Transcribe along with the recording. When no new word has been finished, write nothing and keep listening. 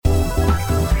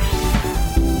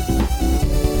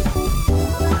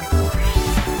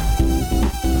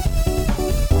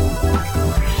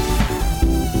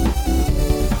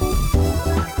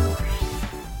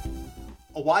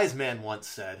wise man once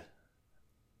said,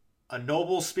 "A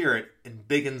noble spirit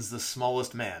embiggens the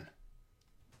smallest man."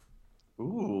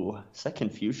 Ooh, is that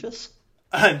Confucius?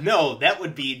 No, that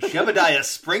would be Jebediah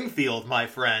Springfield, my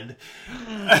friend.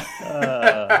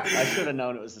 I should have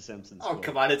known it was The Simpsons. Oh,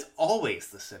 come on, it's always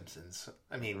The Simpsons.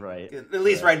 I mean, Right. at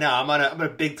least right now, I'm on a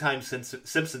big time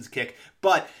Simpsons kick.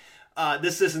 But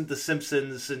this isn't The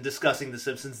Simpsons and discussing The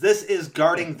Simpsons. This is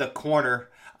Guarding the Corner.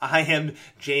 I am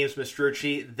James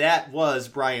Mastrucci. That was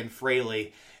Brian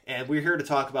Fraley. And we're here to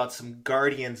talk about some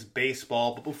Guardians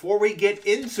baseball. But before we get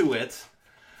into it,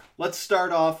 let's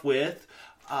start off with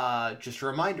just a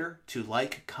reminder to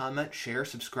like, comment, share,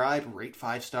 subscribe, rate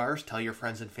 5 stars, tell your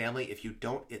friends and family. If you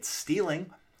don't, it's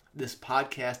stealing. This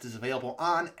podcast is available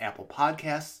on Apple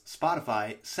Podcasts,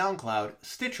 Spotify, SoundCloud,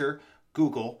 Stitcher,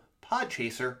 Google,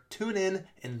 Podchaser, TuneIn,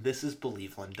 and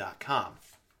thisisbelieveland.com.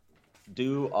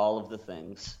 Do all of the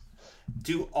things.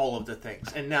 Do all of the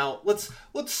things. And now let's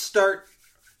start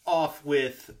off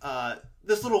with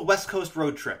this little West Coast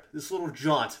road trip, this little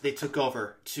jaunt they took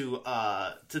over to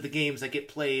the games that get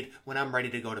played when I'm ready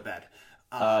to go to bed.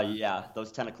 Yeah,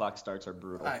 those 10 o'clock starts are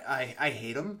brutal. I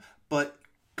hate them, but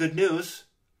good news,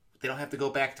 they don't have to go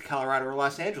back to Colorado or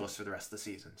Los Angeles for the rest of the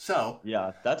season. So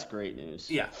yeah, that's great news.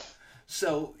 yeah.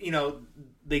 So,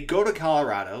 they go to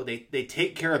Colorado, they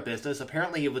take care of business.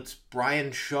 Apparently it was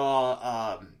Brian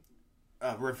Shaw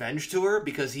revenge tour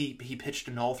because he pitched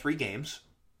in all 3 games.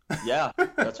 Yeah,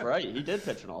 that's right. He did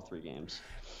pitch in all 3 games.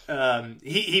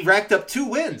 He racked up 2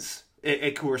 wins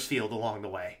at Coors Field along the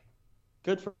way.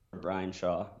 Good for Brian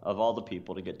Shaw. Of all the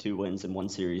people to get 2 wins in one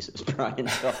series, it was Brian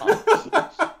Shaw.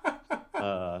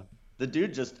 The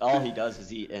dude all he does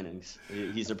is eat innings.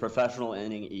 He's a professional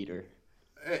inning eater.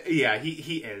 Yeah,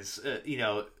 he is.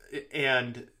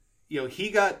 And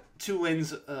he got 2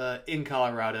 wins in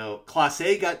Colorado.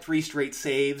 Clase got 3 straight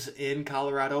saves in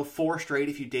Colorado, 4 straight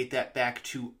if you date that back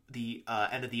to the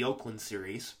end of the Oakland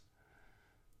series.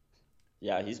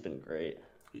 Yeah, he's been great.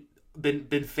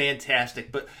 Been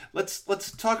fantastic. But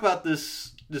let's talk about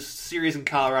this series in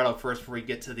Colorado first before we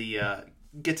get to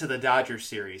the Dodgers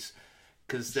series,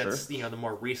 because that's Sure. The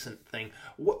more recent thing.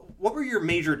 What were your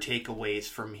major takeaways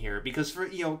from here? Because for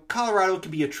Colorado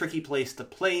can be a tricky place to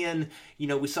play in.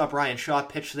 We saw Brian Shaw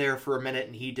pitch there for a minute,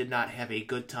 and he did not have a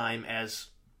good time, as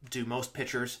do most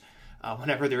pitchers.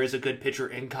 Whenever there is a good pitcher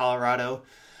in Colorado,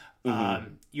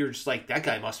 you're just like, that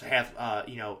guy must have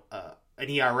an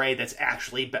ERA that's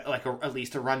actually at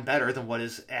least a run better than what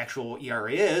his actual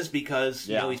ERA is, because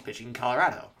he's pitching in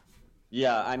Colorado.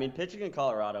 Yeah, I mean, pitching in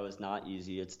Colorado is not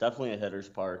easy. It's definitely a hitter's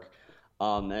park.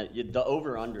 The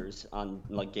over-unders on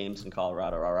games in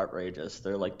Colorado are outrageous.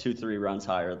 They're 2-3 runs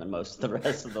higher than most of the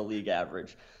rest of the league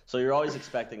average. So you're always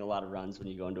expecting a lot of runs when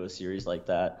you go into a series like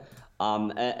that.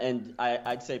 And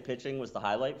I'd say pitching was the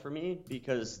highlight for me,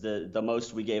 because the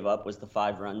most we gave up was the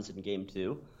 5 runs in Game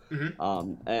 2.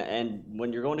 Mm-hmm. And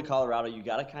when you're going to Colorado, you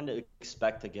got to kind of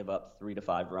expect to give up 3 to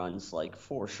 5 runs,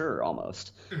 for sure,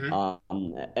 almost.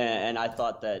 Mm-hmm. And I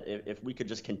thought that if we could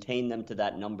just contain them to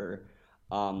that number,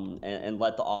 and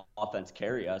let the offense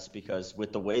carry us, because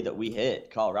with the way that we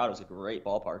hit, Colorado's a great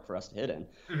ballpark for us to hit in.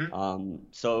 Mm-hmm.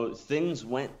 So things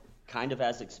went kind of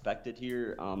as expected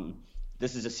here.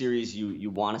 This is a series you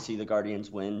want to see the Guardians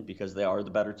win, because they are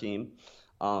the better team.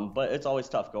 But it's always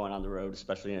tough going on the road,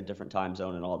 especially in a different time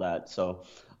zone and all that. So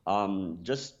not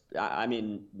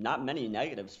many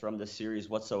negatives from this series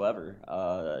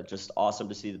whatsoever. Just awesome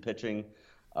to see the pitching.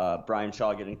 Brian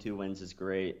Shaw getting 2 wins is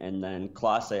great. And then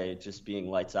Clase just being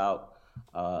lights out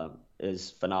is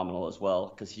phenomenal as well,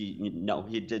 because he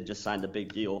did just sign the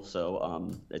big deal. So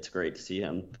it's great to see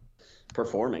him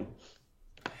performing.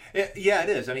 Yeah, it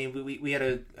is. I mean, we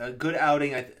had a good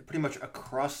outing pretty much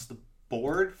across the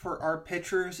board for our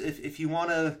pitchers. If you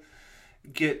want to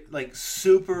get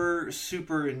super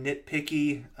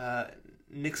nitpicky,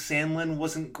 Nick Sandlin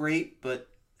wasn't great, but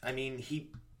I mean he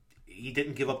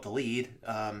didn't give up the lead.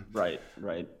 Right.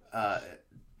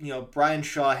 Brian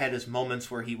Shaw had his moments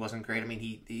where he wasn't great. I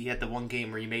mean, he had the one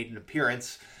game where he made an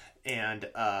appearance and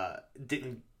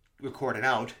didn't record an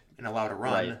out and allowed a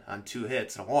run on 2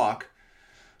 hits and a walk.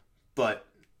 But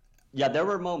yeah, there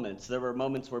were moments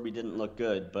where we didn't look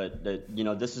good, but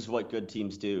this is what good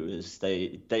teams do, is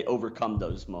they overcome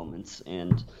those moments.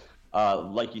 And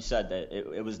like you said, that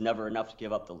it was never enough to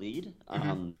give up the lead.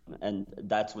 And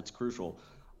that's what's crucial.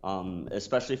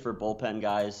 Especially for bullpen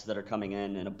guys that are coming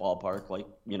in a ballpark like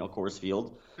Coors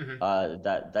Field.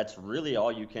 That's really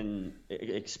all you can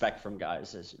expect from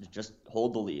guys, is just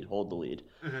hold the lead.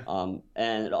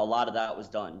 And a lot of that was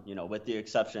done, with the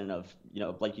exception of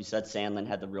like you said, Sandlin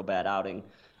had the real bad outing.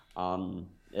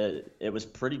 it was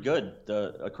pretty good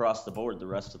across the board the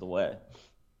rest of the way.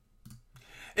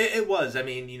 It was. I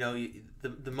mean,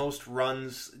 the most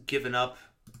runs given up,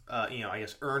 I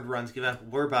guess earned runs given up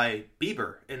were by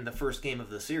Bieber in the first game of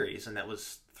the series, and that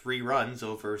was 3 runs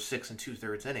over 6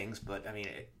 2/3 innings. But I mean,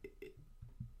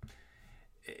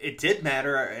 it did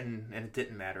matter, and it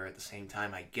didn't matter at the same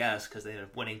time, I guess, because they ended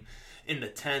up winning in the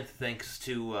 10th thanks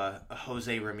to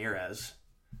Jose Ramirez.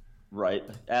 Right,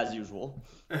 as usual.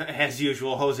 As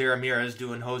usual, Jose Ramirez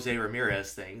doing Jose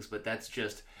Ramirez things, but that's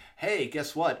just, hey,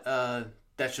 guess what?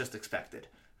 That's just expected.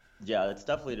 Yeah, that's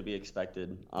definitely to be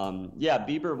expected.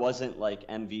 Bieber wasn't like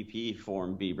MVP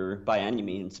form Bieber by any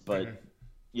means, but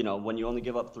when you only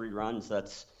give up 3 runs,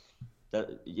 that's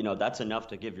enough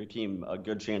to give your team a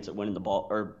good chance at winning the ball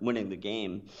or winning the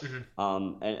game.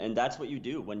 And that's what you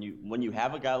do when you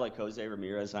have a guy like Jose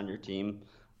Ramirez on your team.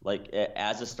 Like,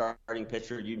 as a starting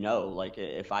pitcher, like,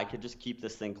 if I could just keep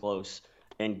this thing close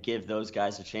and give those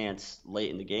guys a chance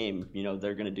late in the game,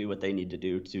 they're going to do what they need to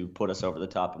do to put us over the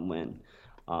top and win.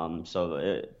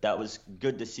 That was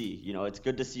good to see. It's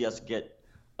good to see us get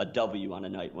a W on a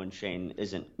night when Shane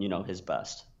isn't, his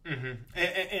best.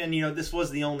 And this was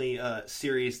the only game of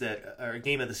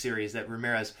the series that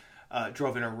Ramirez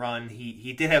drove in a run.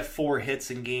 He did have 4 hits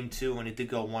in Game 2, and he did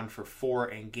go 1 for 4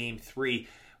 in Game 3,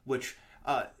 which...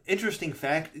 interesting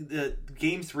fact, the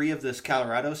Game 3 of this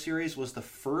Colorado series was the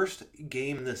first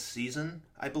game this season,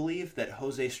 I believe, that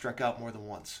Jose struck out more than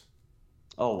once.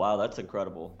 Oh, wow, that's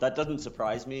incredible. That doesn't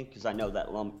surprise me because I know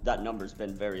that number's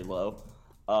been very low,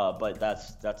 but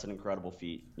that's an incredible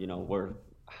feat. We're,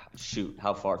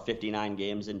 how far, 59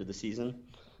 games into the season?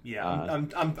 Yeah,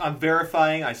 I'm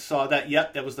verifying. I saw that.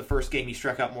 Yep, that was the first game he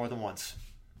struck out more than once.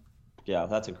 Yeah,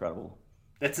 that's incredible.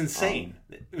 That's insane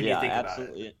when you think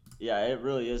absolutely. about it. Yeah, it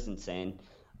really is insane.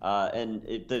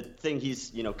 The thing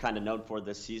he's, kind of known for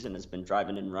this season has been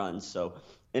driving in runs. So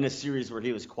in a series where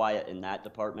he was quiet in that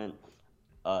department,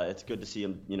 it's good to see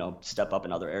him, step up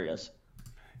in other areas.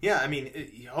 Yeah, I mean,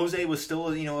 Jose was still,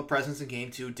 a presence in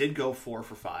Game 2, did go 4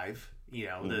 for 5,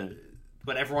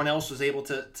 but everyone else was able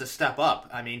to step up.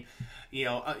 I mean,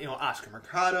 Oscar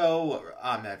Mercado,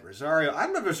 Ahmed Rosario.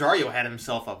 Ahmed Rosario had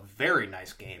himself a very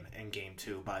nice game in Game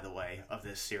 2, by the way, of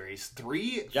this series.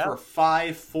 3 for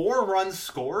 5, 4 runs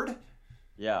scored.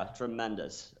 Yeah,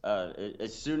 tremendous.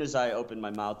 As soon as I opened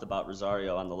my mouth about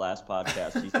Rosario on the last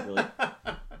podcast, he's really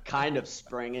kind of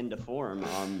sprang into form.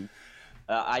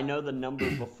 I know the number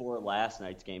before last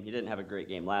night's game. He didn't have a great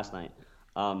game last night.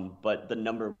 But the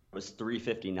number was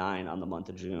 359 on the month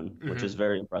of June, which is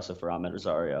very impressive for Ahmed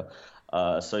Rosario.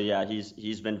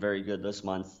 He's been very good this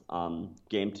month.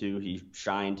 Game 2, he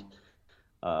shined,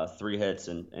 3 hits,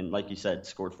 and like you said,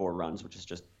 scored 4 runs, which is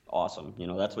just awesome.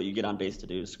 That's what you get on base to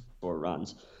do, is score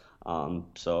runs.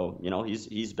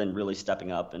 He's been really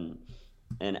stepping up and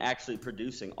actually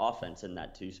producing offense in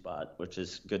that 2 spot, which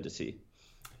is good to see.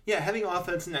 Yeah, having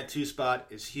offense in that 2 spot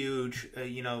is huge.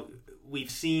 We've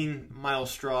seen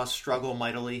Myles Straw struggle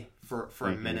mightily for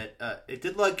a minute. It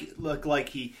did look like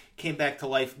he came back to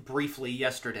life briefly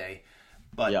yesterday,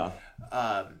 but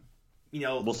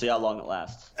we'll see how long it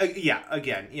lasts.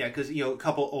 Because a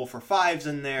couple 0 for 5s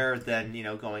in there. Then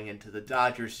going into the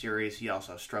Dodgers series, he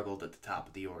also struggled at the top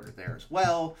of the order there as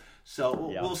well.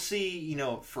 So we'll see.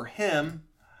 For him.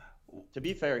 To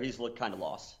be fair, he's looked kind of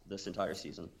lost this entire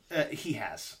season. He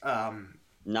has.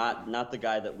 Not the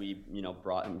guy that we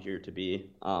brought him here to be.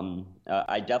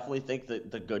 I definitely think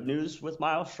that the good news with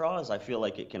Myles Straw is I feel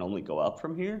like it can only go up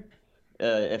from here.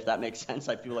 If that makes sense,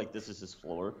 I feel like this is his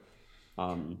floor.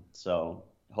 So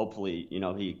hopefully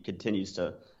he continues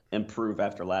to improve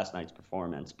after last night's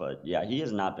performance. But yeah, he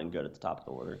has not been good at the top of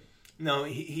the order. No,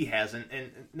 he hasn't,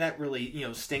 and that really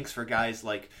stinks for guys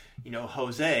like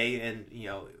Jose and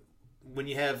when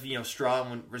you have Straw,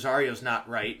 when Rosario's not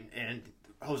right, and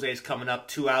Jose's coming up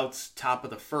 2 outs, top of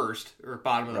the first or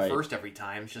bottom of the first every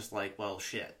time, it's just like, well,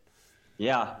 shit.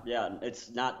 Yeah,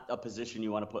 it's not a position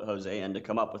you want to put Jose in, to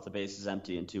come up with the bases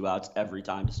empty and 2 outs every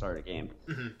time to start a game.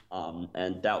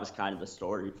 And that was kind of the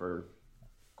story for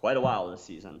quite a while this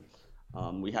season.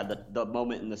 We had the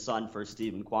moment in the sun for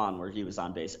Stephen Kwan where he was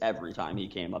on base every time he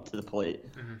came up to the plate.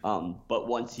 But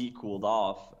once he cooled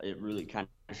off, it really kind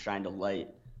of shined a light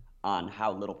on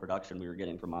how little production we were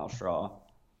getting from Myles Straw.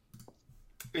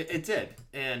 It did,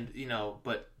 and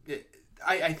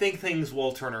I think things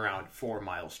will turn around for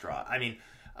Myles Straw. I mean,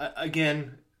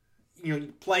 again,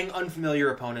 playing unfamiliar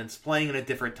opponents, playing in a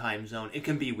different time zone, it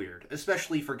can be weird,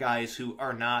 especially for guys who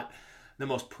are not the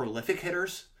most prolific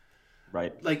hitters.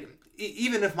 Right. Like,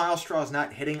 even if Myles Straw is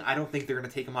not hitting, I don't think they're going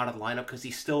to take him out of the lineup because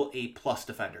he's still a plus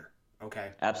defender.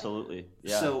 Okay. Absolutely.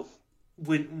 Yeah. So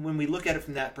when we look at it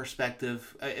from that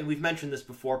perspective, and we've mentioned this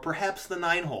before, perhaps the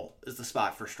 9-hole is the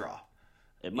spot for Straw.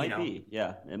 It might be,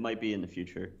 yeah. It might be in the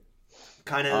future.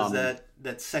 Kind of as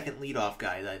that second leadoff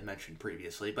guy that I mentioned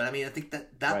previously. But I mean, I think that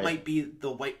Right. might be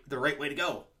the right way to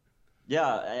go.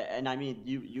 Yeah, and I mean,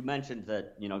 you mentioned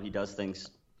that he does things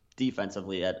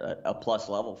defensively at a plus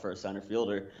level for a center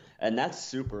fielder, and that's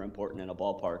super important in a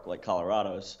ballpark like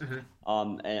Colorado's.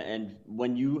 And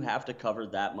when you have to cover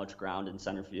that much ground in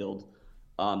center field,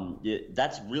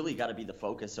 that's really got to be the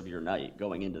focus of your night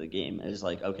going into the game. Is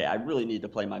like, okay, I really need to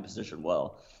play my position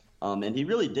well. And he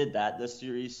really did that this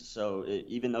series. So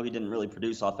even though he didn't really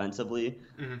produce offensively,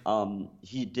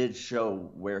 he did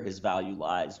show where his value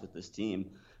lies with this team,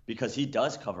 because he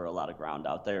does cover a lot of ground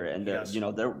out there. And Yes.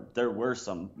 there were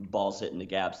some balls hitting the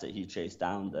gaps that he chased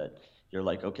down that you're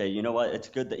like, okay, you know what? It's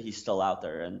good that he's still out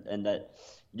there, and that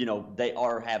they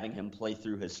are having him play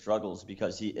through his struggles,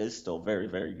 because he is still very,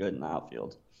 very good in the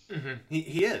outfield.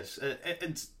 He is.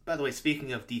 And by the way,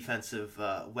 speaking of defensive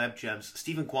web gems,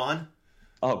 Stephen Kwan,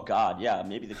 Oh God, yeah,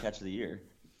 maybe the catch of the year.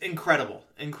 incredible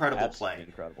Absolutely play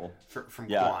incredible. from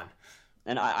Yeah. Kwan.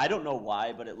 And I don't know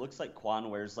why, but it looks like Quan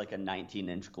wears like a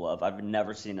 19-inch glove. I've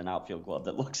never seen an outfield glove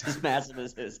that looks as massive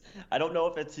as his. I don't know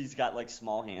if he's got like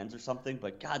small hands or something,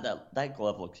 but God, that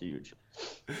glove looks huge.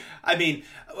 I mean,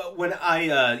 when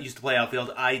I used to play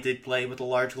outfield, I did play with a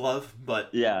large glove, but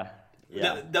Yeah,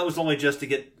 that was only just to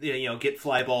get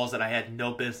fly balls that I had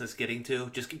no business getting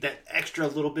to. Just that extra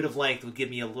little bit of length would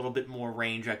give me a little bit more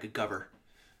range I could cover.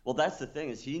 Well, that's the thing,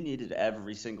 is he needed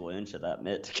every single inch of that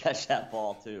mitt to catch that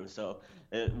ball too. So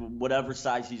whatever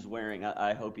size he's wearing,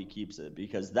 I hope he keeps it,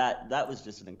 because that was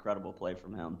just an incredible play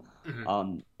from him.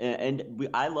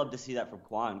 I love to see that from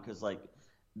Quan, because like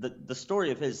the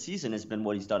story of his season has been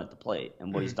what he's done at the plate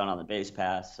and what he's done on the base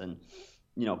pass and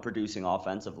producing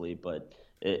offensively. But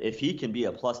if he can be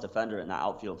a plus defender in the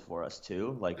outfield for us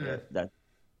too, like that,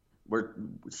 we're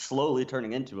slowly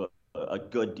turning into a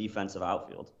good defensive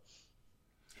outfield.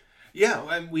 Yeah,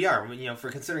 and we are. For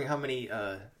considering how many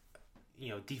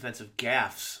defensive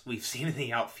gaffes we've seen in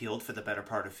the outfield for the better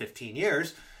part of 15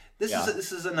 years,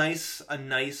 this is a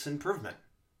nice improvement.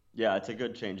 Yeah, it's a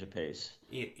good change of pace.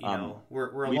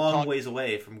 We're a long ways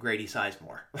away from Grady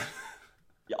Sizemore.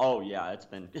 Oh yeah, it's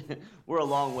been we're a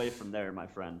long way from there, my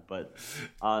friend. But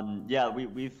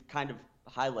we've kind of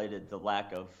highlighted the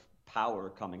lack of power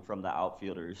coming from the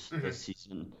outfielders this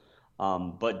season.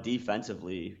 But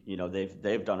defensively,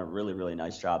 they've done a really, really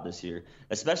nice job this year,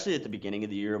 especially at the beginning of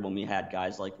the year when we had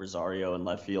guys like Rosario in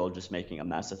left field just making a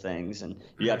mess of things. And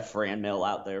you had Franmil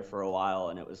out there for a while,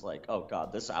 and it was like, oh,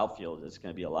 God, this outfield is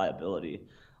going to be a liability.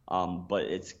 But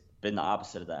it's been the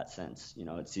opposite of that since.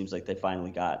 It seems like they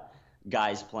finally got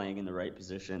guys playing in the right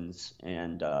positions,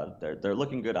 and they're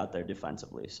looking good out there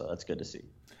defensively. So that's good to see.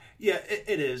 Yeah,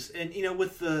 it is. And,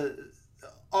 with the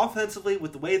offensively,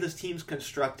 with the way this team's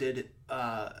constructed,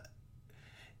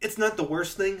 it's not the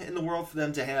worst thing in the world for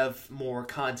them to have more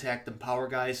contact than power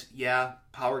guys. Yeah,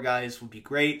 power guys would be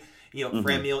great.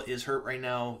 Franmil is hurt right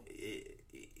now.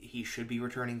 He should be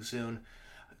returning soon.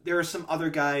 There are some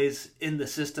other guys in the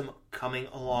system coming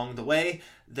along the way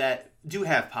that do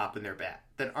have pop in their bat,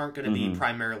 that aren't going to be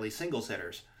primarily singles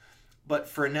hitters. But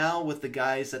for now, with the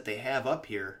guys that they have up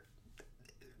here,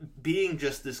 being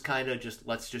just this kind of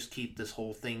let's just keep this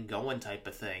whole thing going type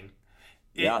of thing,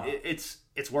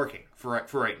 it's working for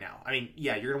right now. I mean,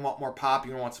 yeah, you're gonna want more pop,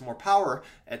 you're gonna want some more power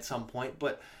at some point,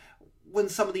 but when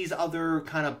some of these other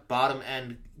kind of bottom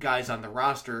end guys on the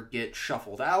roster get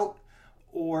shuffled out,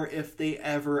 or if they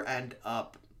ever end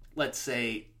up, let's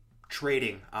say,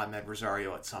 trading Ahmed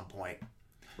Rosario at some point,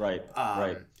 right,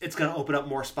 it's gonna open up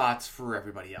more spots for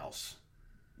everybody else.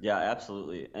 Yeah,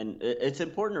 absolutely. And it's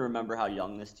important to remember how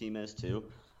young this team is, too.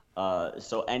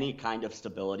 So any kind of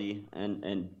stability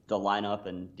and the lineup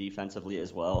and defensively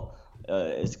as well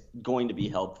is going to be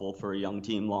helpful for a young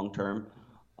team long term.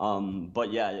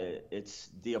 But yeah,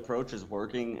 the approach is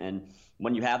working. And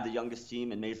when you have the youngest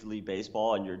team in Major League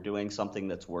Baseball and you're doing something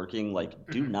that's working,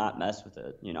 do not mess with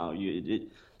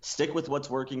it. Stick with what's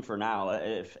working for now.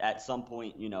 If at some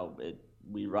point,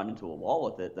 we run into a wall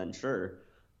with it, then sure.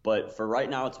 But for right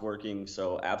now, it's working,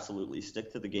 so absolutely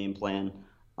stick to the game plan.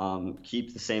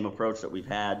 Keep the same approach that we've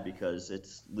had, because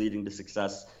it's leading to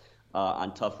success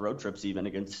on tough road trips, even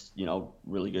against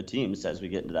really good teams as we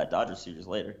get into that Dodgers series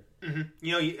later.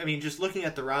 Just looking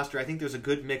at the roster, I think there's a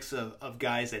good mix of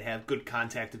guys that have good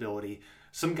contact ability.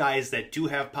 Some guys that do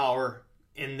have power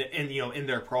in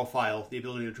their profile, the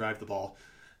ability to drive the ball.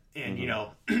 And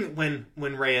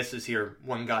when Reyes is here,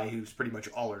 one guy who's pretty much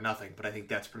all or nothing, but I think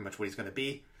that's pretty much what he's going to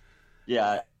be.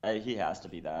 Yeah, he has to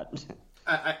be that.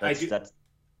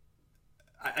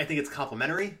 I think it's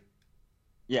complementary.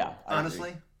 Yeah, honestly,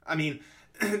 agree. I mean,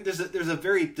 there's a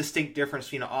very distinct difference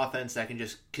between an offense that can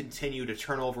just continue to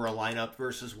turn over a lineup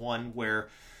versus one where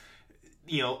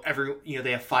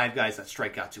they have 5 guys that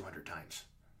strike out 200 times.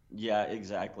 Yeah,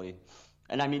 exactly.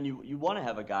 And I mean, you want to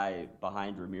have a guy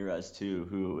behind Ramirez too,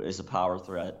 who is a power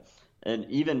threat. And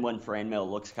even when Franmil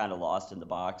looks kind of lost in the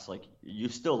box, like you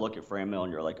still look at Franmil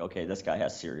and you're like, okay, this guy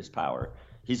has serious power.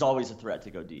 He's always a threat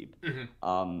to go deep.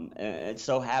 And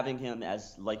so having him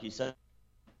as, like you said,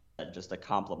 just a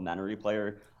complimentary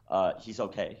player, he's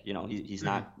okay. He's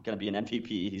not going to be an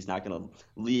MVP. He's not going to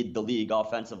lead the league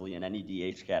offensively in any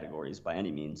DH categories by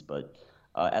any means. But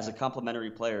as a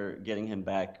complimentary player, getting him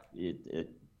back,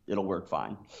 it'll work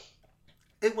fine.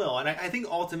 It will, and I think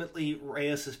ultimately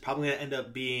Reyes is probably going to end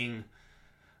up being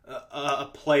a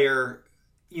player,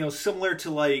 similar to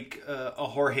like a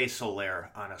Jorge Soler,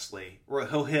 honestly, where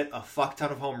he'll hit a fuck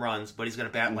ton of home runs, but he's going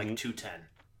to bat like 210.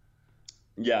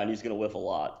 Yeah, and he's going to whiff a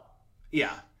lot.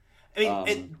 Yeah. I mean,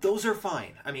 and those are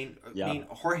fine. I mean,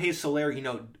 Jorge Soler,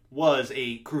 was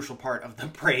a crucial part of the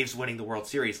Braves winning the World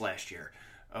Series last year.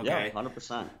 Okay, yeah,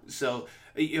 100%. So,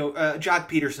 Jock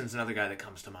Peterson's another guy that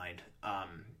comes to mind.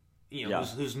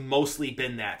 Who's mostly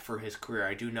been that for his career.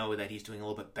 I do know that he's doing a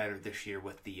little bit better this year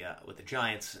with the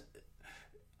Giants,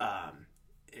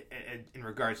 in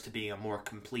regards to being a more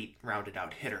complete, rounded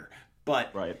out hitter.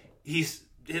 But he's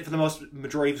for the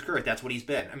majority of his career, that's what he's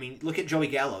been. I mean, look at Joey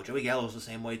Gallo. Joey Gallo's the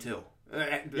same way too.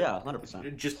 Yeah,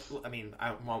 100%. Just, I mean, I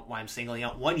don't know why I'm singling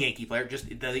out one Yankee player. Just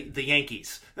the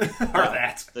Yankees are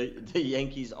that. The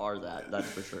Yankees are that. That's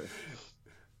for sure.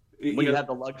 When you have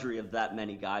the luxury of that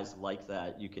many guys like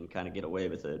that, you can kind of get away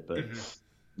with it. But,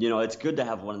 it's good to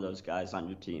have one of those guys on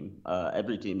your team.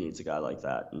 Every team needs a guy like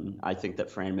that. And I think that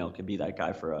Franmil could be that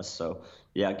guy for us. So,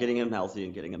 yeah, getting him healthy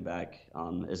and getting him back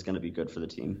is going to be good for the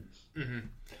team.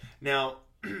 Now,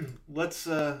 let's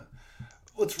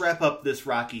wrap up this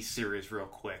Rockies series real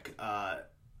quick.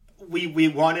 We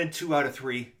wanted 2 out of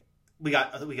 3. We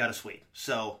got a sweep.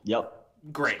 So,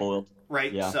 great. Spoiled.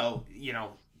 Right? Yeah. So,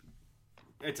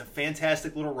 it's a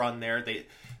fantastic little run there.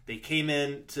 They came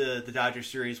into the Dodgers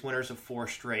series winners of 4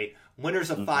 straight,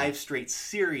 winners of 5 straight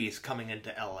series coming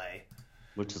into LA,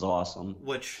 which is awesome.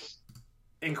 Which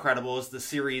incredible as the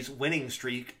series winning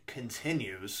streak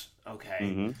continues.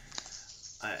 Okay,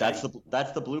 that's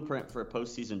the blueprint for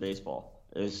postseason baseball.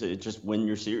 Is just win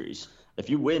your series. If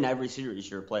you win every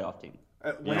series, you're a playoff team.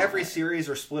 Win every series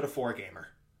or split a 4-gamer.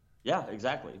 Yeah,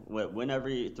 exactly. Win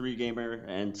every 3-gamer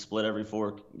and split every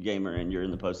 4-gamer, and you're in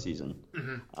the postseason.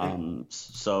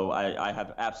 So I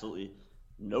have absolutely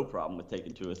no problem with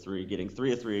taking 2 of 3. Getting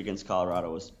 3 of 3 against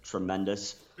Colorado was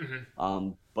tremendous.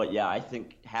 But yeah, I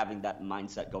think having that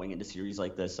mindset going into series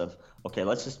like this of, okay,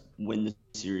 let's just win the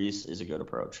series is a good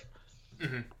approach.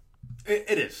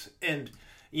 It is, and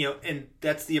and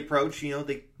that's the approach.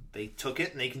 They took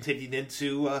it and they continued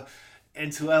into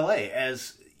LA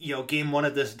as. Game 1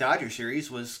 of this Dodger series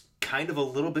was kind of a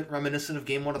little bit reminiscent of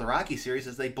Game 1 of the Rocky series,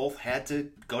 as they both had to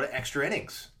go to extra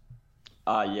innings.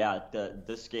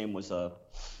 This game was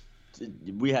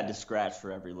we had to scratch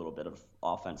for every little bit of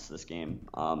offense this game,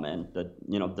 and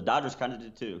the Dodgers kind of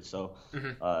did too. So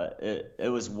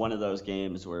it was one of those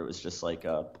games where it was just like,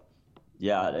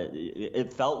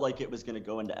 it felt like it was going to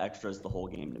go into extras the whole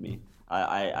game to me.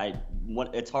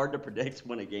 It's hard to predict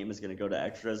when a game is going to go to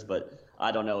extras, but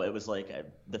I don't know. It was like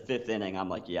the 5th inning. I'm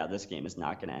like, yeah, this game is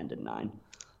not going to end in 9.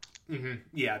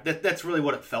 Yeah, that's really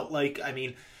what it felt like. I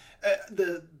mean,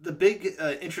 the big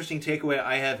interesting takeaway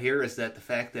I have here is that the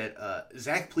fact that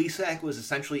Zach Plesac was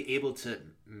essentially able to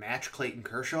match Clayton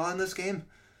Kershaw in this game.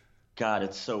 God,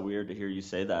 it's so weird to hear you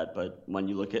say that, but when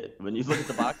you look at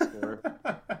the box score,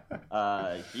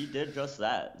 he did just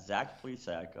that. Zach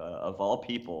Plesac, of all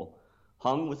people,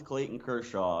 hung with Clayton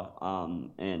Kershaw,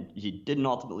 and he didn't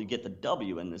ultimately get the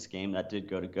W in this game. That did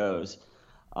go to goes.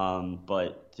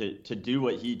 But to do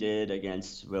what he did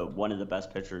against one of the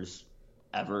best pitchers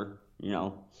ever,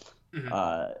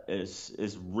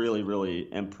 is really,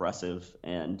 really impressive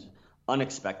and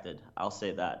unexpected. I'll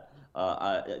say that.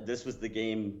 This was the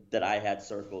game that I had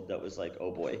circled that was like,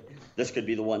 oh boy, this could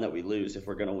be the one that we lose if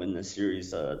we're going to win this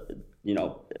series.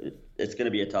 It's going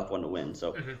to be a tough one to win.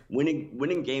 So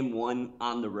winning game 1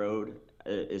 on the road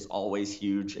is always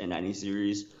huge in any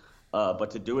series.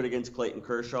 But to do it against Clayton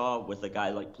Kershaw with a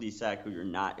guy like Plesac, who you're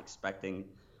not expecting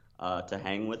to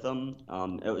hang with him,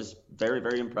 it was very,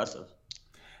 very impressive.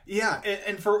 Yeah,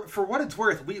 and for what it's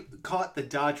worth, we caught the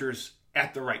Dodgers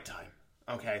at the right time.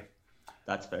 Okay.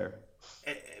 That's fair.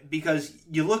 Because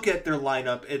you look at their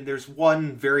lineup, and there's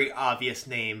one very obvious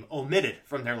name omitted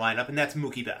from their lineup, and that's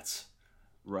Mookie Betts.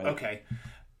 Right. Okay.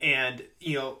 And,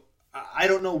 I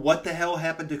don't know what the hell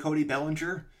happened to Cody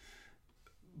Bellinger,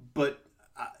 but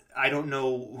I don't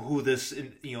know who this,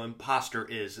 imposter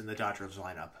is in the Dodgers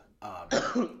lineup.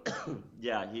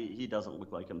 Yeah, he doesn't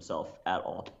look like himself at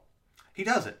all. He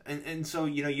doesn't. And so,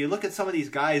 you look at some of these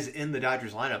guys in the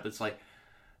Dodgers lineup, it's like,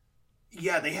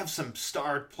 yeah, they have some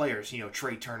star players,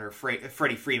 Trey Turner,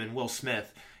 Freddie Freeman, Will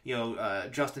Smith,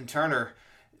 Justin Turner.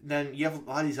 Then you have a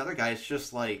lot of these other guys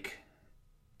just like,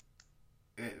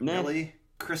 really?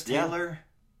 Chris Taylor?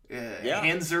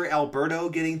 Hanser Alberto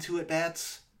getting 2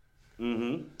 at-bats?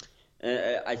 Mm-hmm.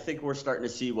 I think we're starting to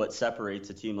see what separates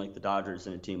a team like the Dodgers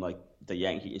and a team like the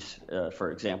Yankees,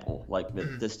 for example. Like,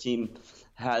 this team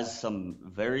has some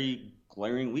very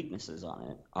glaring weaknesses on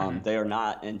it. They are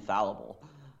not infallible.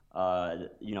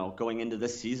 Going into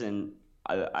this season,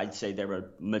 I'd say they're a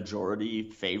majority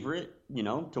favorite,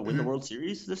 to win the World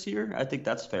Series this year. I think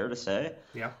that's fair to say.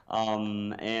 Yeah.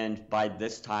 And by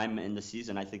this time in the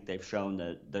season, I think they've shown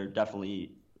that they're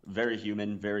definitely very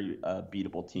human, very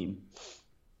beatable team.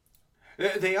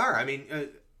 They are. I mean,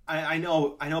 I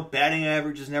know batting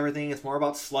averages and everything. It's more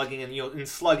about slugging, and in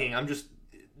slugging, I'm just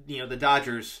the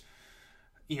Dodgers.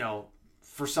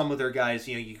 For some of their guys,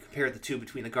 you compare the two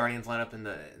between the Guardians lineup and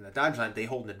the Dodgers lineup, they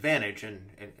hold an advantage, and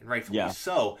rightfully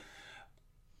so.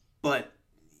 But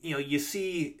you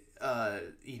see,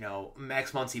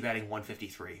 Max Muncy batting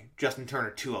 153, Justin Turner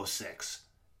 206,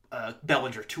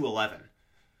 Bellinger 211.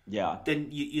 Yeah. Then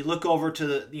you look over to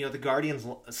the Guardians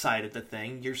side of the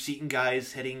thing. You're seeing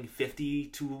guys hitting 50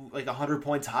 to 100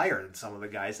 points higher than some of the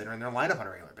guys that are in their lineup on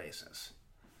a regular basis.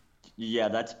 Yeah,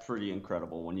 that's pretty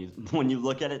incredible when you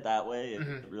look at it that way.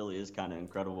 It really is kind of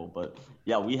incredible. But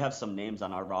yeah, we have some names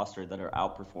on our roster that are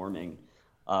outperforming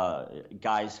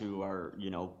guys who are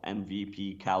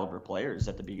MVP caliber players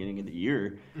at the beginning of the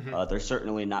year. They're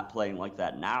certainly not playing like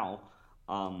that now.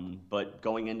 But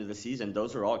going into the season,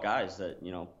 those are all guys that,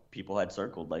 people had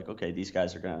circled like, okay, these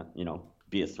guys are going to,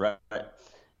 be a threat.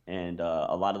 And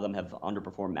a lot of them have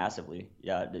underperformed massively.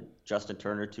 Yeah, Justin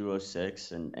Turner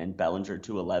 206 and Bellinger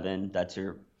 211. That's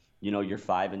your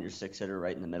 5 and your 6 hitter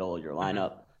right in the middle of your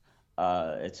lineup.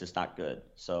 It's just not good.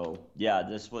 So, yeah,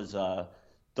 this was the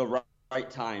right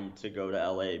time to go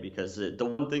to LA because the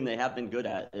one thing they have been good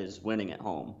at is winning at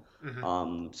home.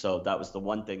 So that was the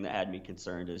one thing that had me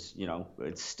concerned is,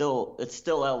 it's still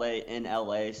LA in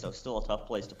LA, so still a tough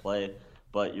place to play.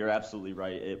 But you're absolutely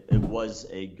right. It was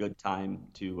a good time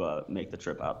to make the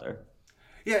trip out there.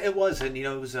 Yeah, it was, and it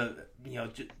was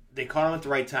they caught him at the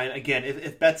right time. Again,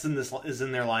 if Betts is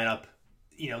in their lineup,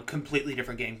 completely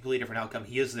different game, completely different outcome.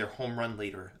 He is their home run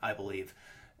leader, I believe,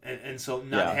 and so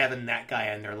not having that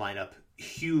guy in their lineup,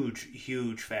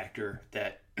 huge factor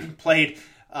that played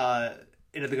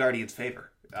into the Guardians'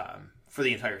 favor for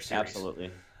the entire series. Absolutely.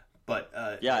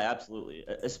 But yeah, absolutely.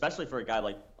 Especially for a guy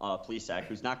like Plesac,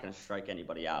 who's not going to strike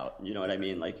anybody out. You know what I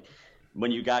mean? Like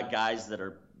when you got guys that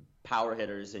are power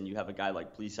hitters and you have a guy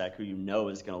like Plesac who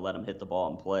is going to let him hit the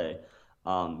ball and play.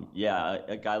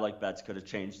 A guy like Betts could have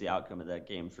changed the outcome of that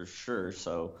game for sure.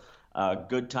 So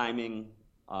good timing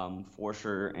for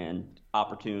sure, and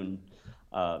opportune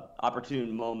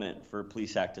moment for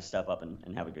Plesac to step up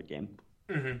and have a good game.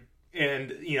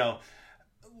 And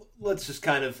let's just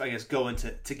kind of, I guess, go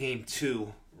into game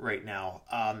 2 right now.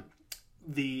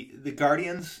 The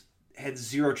Guardians had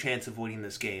 0 chance of winning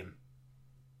this game.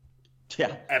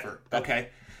 Yeah. Ever. Okay.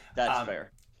 That's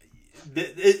fair.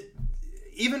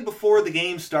 Even before the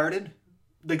game started,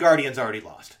 the Guardians already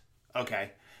lost.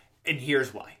 Okay. And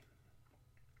here's why.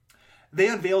 They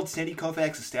unveiled Sandy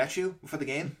Koufax's statue for the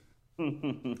game.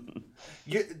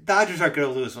 Dodgers aren't going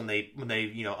to lose when they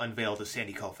unveil the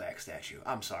Sandy Koufax statue.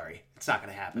 I'm sorry, it's not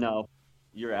going to happen. No,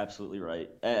 you're absolutely right.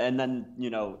 And then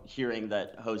hearing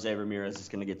that Jose Ramirez is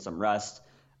going to get some rest,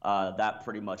 that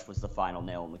pretty much was the final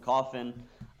nail in the coffin.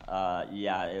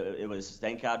 It was.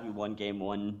 Thank God we won Game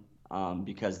 1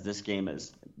 because this game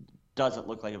doesn't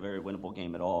look like a very winnable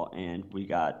game at all, and we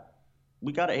got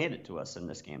to hand it to us in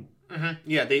this game.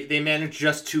 Yeah, they managed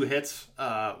just 2 hits.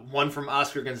 One from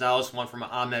Oscar Gonzalez, one from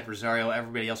Ahmed Rosario.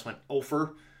 Everybody else went 0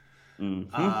 for.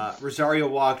 Rosario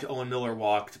walked, Owen Miller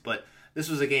walked, but this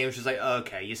was a game which is like,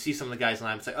 okay, you see some of the guys in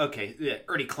line. It's like, okay,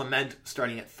 Ernie Clement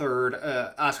starting at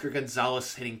 3rd, Oscar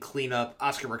Gonzalez hitting cleanup,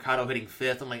 Oscar Mercado hitting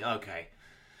 5th. I'm like, okay.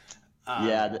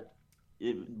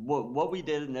 What we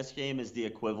did in this game is the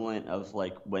equivalent of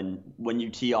like when you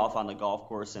tee off on the golf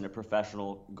course and a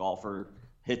professional golfer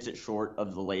hits it short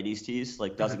of the ladies' tees,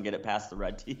 like doesn't get it past the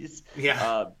red tees.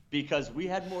 Yeah. Because we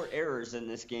had more errors in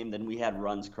this game than we had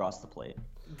runs across the plate.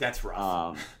 That's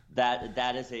rough.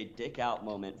 That is a dick out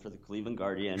moment for the Cleveland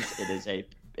Guardians. It is a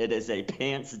It is a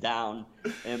pants down,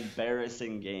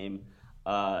 embarrassing game.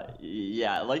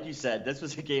 Yeah, like you said, this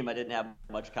was a game I didn't have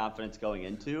much confidence going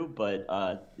into, but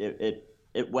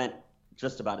it went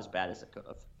just about as bad as it could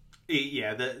have.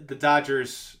 Yeah, the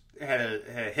Dodgers had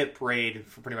a hit parade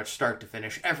from pretty much start to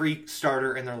finish. Every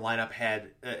starter in their lineup had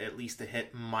at least a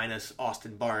hit, minus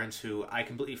Austin Barnes, who I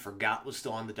completely forgot was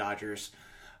still on the Dodgers.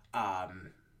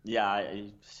 Yeah,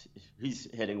 he's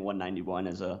hitting 191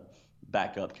 as a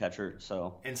backup catcher,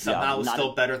 so and somehow is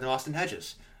still better than Austin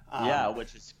Hedges. Yeah,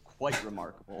 which is quite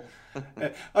remarkable.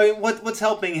 I mean, what's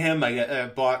helping him,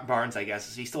 Barnes, I guess,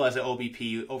 is he still has an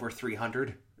OBP over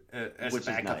 300 as which a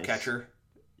backup nice. catcher.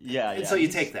 Yeah, so you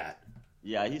take that.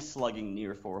 Yeah, he's slugging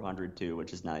near 400 too,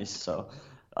 which is nice. So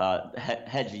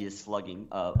Hedgie is slugging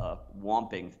a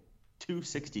whomping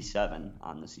 267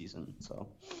 on the season. So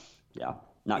yeah,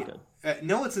 not good.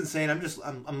 No, it's insane.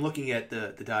 I'm looking at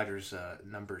the Dodgers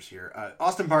numbers here.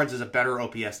 Austin Barnes is a better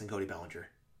OPS than Cody Bellinger.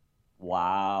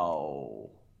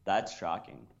 Wow, that's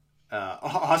shocking.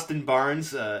 Austin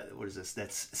Barnes, what is this?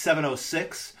 That's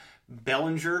 706.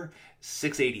 Bellinger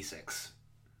 686.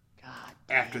 God.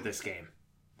 After this game.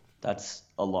 That's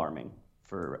alarming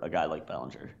for a guy like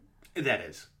Bellinger. That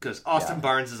is, because Austin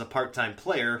Barnes is a part-time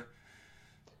player.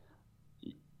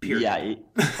 Period.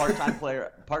 Yeah, part-time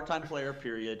player.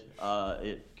 Period.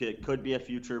 It could be a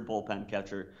future bullpen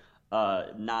catcher.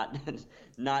 Not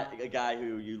a guy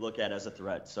who you look at as a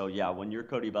threat. So yeah, when you're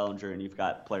Cody Bellinger and you've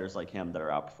got players like him that are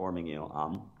outperforming you,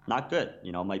 not good.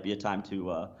 Might be a time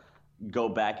to go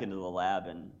back into the lab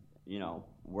and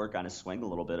work on his swing a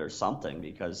little bit or something,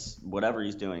 because whatever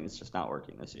he's doing is just not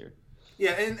working this year.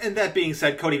 Yeah, and that being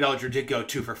said, Cody Bellinger did go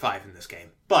 2 for 5 in this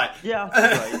game. But yeah,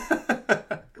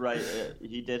 right.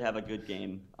 He did have a good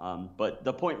game. But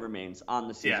the point remains, on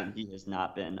the season, he has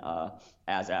not been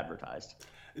as advertised.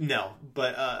 No,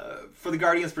 but for the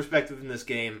Guardians' perspective in this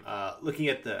game, looking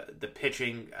at the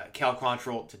pitching, Cal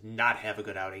Quantrill did not have a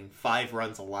good outing. 5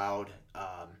 runs allowed,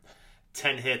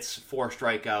 10 hits, 4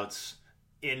 strikeouts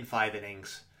in 5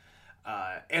 innings.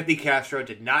 Anthony Castro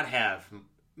did not have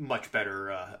much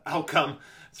better outcome.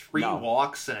 3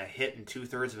 walks and a hit in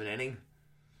 2/3 of an inning.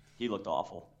 He looked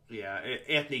awful. Yeah,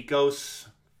 Anthony Gose,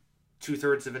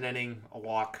 2/3 of an inning, a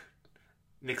walk.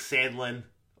 Nick Sandlin,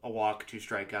 a walk, 2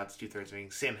 strikeouts, 2/3 of an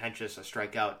inning. Sam Hentges, a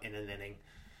strikeout in an inning.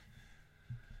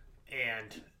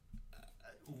 And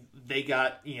they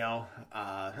got,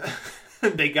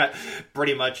 they got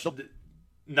pretty much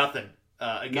nothing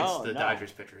against the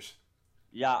Dodgers pitchers.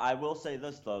 Yeah, I will say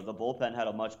this, though. The bullpen had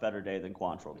a much better day than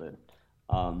Quantrill did.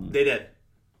 They did.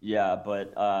 Yeah,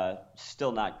 but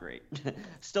still not great.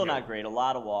 Not great. A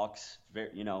lot of walks,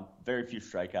 very few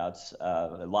strikeouts,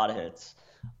 a lot of hits.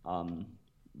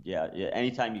 Yeah,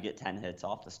 anytime you get 10 hits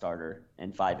off the starter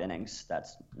in 5 innings,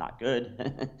 that's not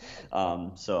good.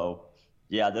 So,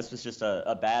 yeah, this was just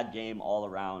a bad game all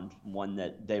around, one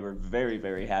that they were very,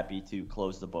 very happy to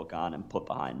close the book on and put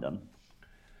behind them.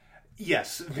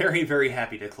 Yes, very, very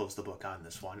happy to close the book on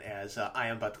this one, as I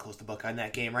am about to close the book on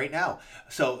that game right now.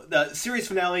 So the series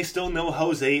finale, still no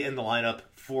Jose in the lineup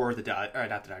for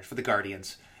the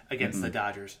Guardians against the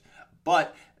Dodgers,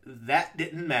 but that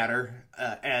didn't matter,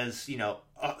 as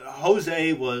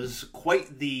Jose was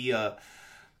quite the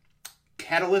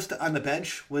catalyst on the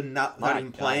bench when not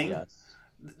him playing. Yes.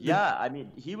 Yeah, I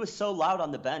mean, he was so loud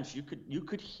on the bench, you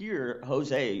could hear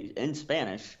Jose in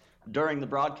Spanish during the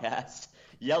broadcast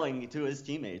yelling to his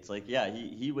teammates. Like, yeah,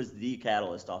 he was the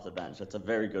catalyst off the bench. That's a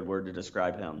very good word to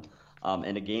describe him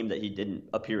in a game that he didn't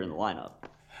appear in the lineup.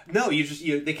 No,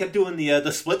 they kept doing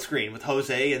the split screen with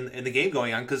Jose and the game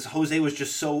going on, because Jose was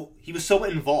just so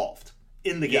involved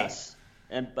in the game. Yes,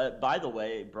 but by the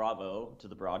way, bravo to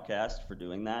the broadcast for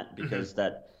doing that, because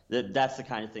that's the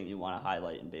kind of thing you want to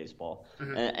highlight in baseball.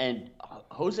 Mm-hmm. And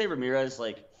Jose Ramirez,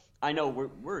 like, I know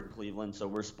we're in Cleveland, so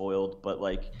we're spoiled, but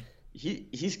like,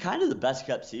 he's kind of the best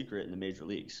kept secret in the major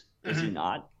leagues. Is he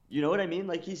not? You know what I mean?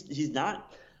 Like, he's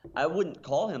not. I wouldn't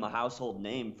call him a household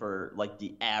name for like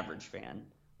the average fan.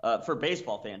 For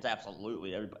baseball fans,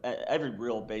 absolutely. Every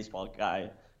real baseball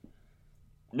guy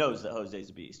knows that Jose's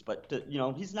a beast. But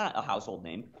he's not a household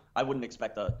name. I wouldn't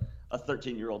expect a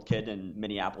 13-year-old kid in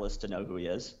Minneapolis to know who he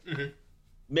is. Mm-hmm.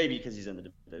 Maybe because he's in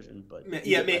the division, but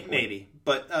maybe.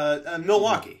 But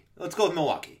Milwaukee. Let's go with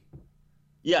Milwaukee.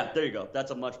 Yeah, there you go. That's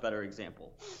a much better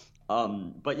example.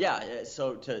 But yeah,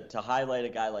 so to highlight a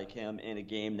guy like him in a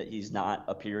game that he's not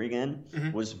appearing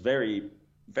in was very,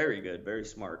 very good, very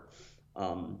smart.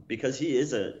 Because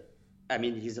he's a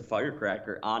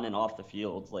firecracker on and off the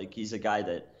field. Like, he's a guy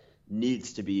that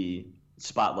needs to be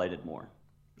spotlighted more.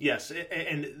 Yes,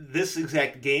 and this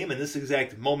exact game and this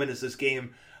exact moment as this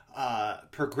game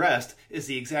progressed is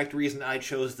the exact reason I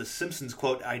chose the Simpsons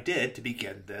quote I did to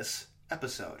begin this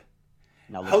episode.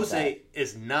 Now Jose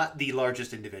is not the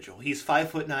largest individual. He's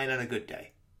 5'9" on a good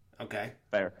day. Okay?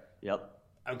 Fair. Yep.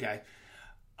 Okay.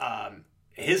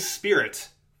 His spirit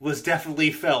was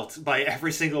definitely felt by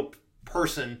every single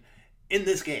person in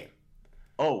this game.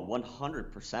 Oh,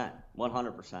 100%.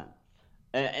 100%.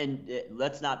 And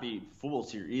let's not be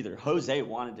fools here either. Jose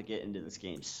wanted to get into this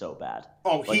game so bad.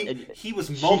 Oh, he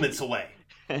was moments away.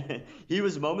 He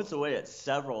was moments away at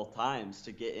several times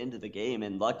to get into the game,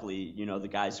 and luckily, the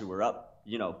guys who were up,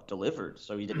 delivered,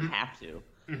 so he didn't have to.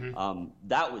 Mm-hmm.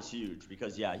 That was huge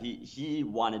because, he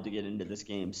wanted to get into this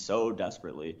game so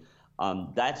desperately.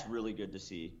 That's really good to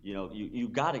see. You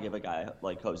got to give a guy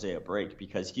like Jose a break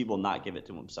because he will not give it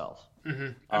to himself.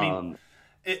 Mm-hmm. I mean,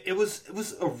 it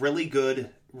was a really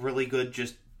good.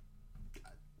 Just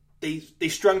they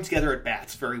strung together at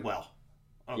bats very well.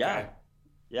 Okay.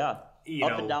 Yeah.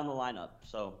 Up and down the lineup.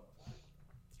 So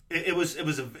it was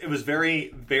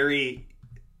very, very,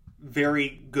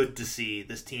 very good to see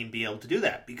this team be able to do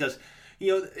that because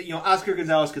Oscar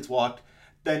Gonzalez gets walked,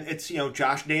 then it's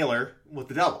Josh Naylor with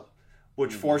the double,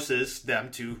 which forces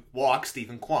them to walk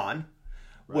Stephen Kwan,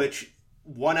 right. Which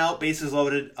 1 out, bases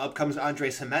loaded, up comes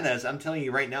Andres Jimenez. I'm telling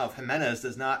you right now, if Jimenez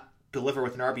does not deliver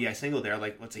with an RBI single there,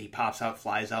 like let's say he pops out,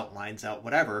 flies out, lines out,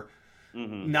 whatever,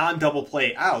 non-double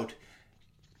play out,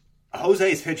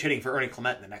 Jose is pitch hitting for Ernie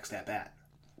Clement in the next at bat.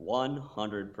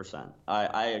 100%.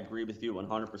 I agree with you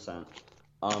 100%.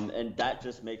 And that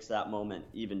just makes that moment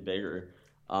even bigger.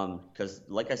 Because,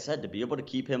 like I said, to be able to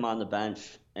keep him on the bench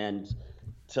and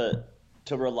to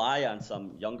rely on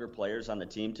some younger players on the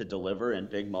team to deliver in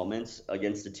big moments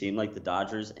against a team like the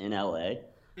Dodgers in LA.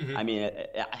 Mm-hmm. I mean,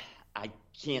 I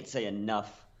can't say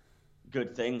enough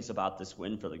good things about this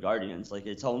win for the Guardians. Like,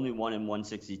 it's only 1 in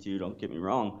 162, don't get me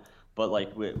wrong. But,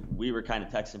 like, we were kind of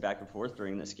texting back and forth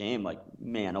during this game. Like,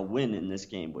 man, a win in this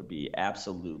game would be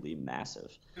absolutely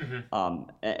massive. Mm-hmm.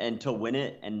 And to win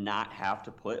it and not have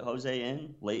to put Jose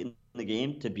in late in the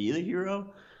game to be the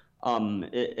hero,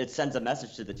 it sends a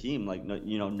message to the team. Like,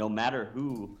 no matter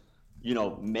who,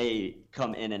 may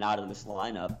come in and out of this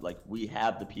lineup, like, we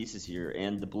have the pieces here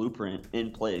and the blueprint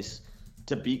in place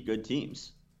to beat good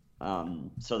teams.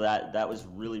 So that was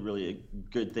really, really a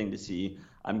good thing to see.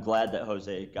 I'm glad that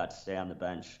Jose got to stay on the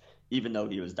bench, even though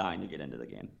he was dying to get into the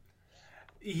game.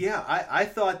 Yeah, I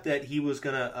thought that he was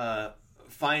gonna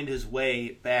find his way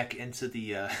back into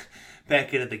the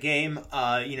game.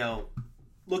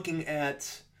 Looking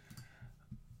at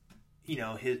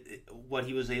what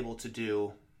he was able to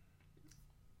do,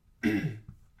 and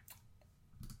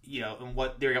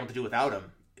what they were able to do without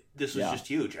him. This was just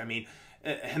huge. I mean,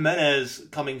 Jimenez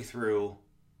coming through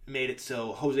made it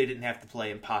so Jose didn't have to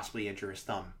play and possibly injure his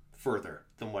thumb further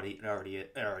than what he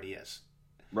already is.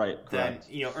 Right. Then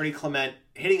correct. Ernie Clement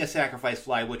hitting a sacrifice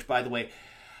fly, which by the way,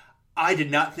 I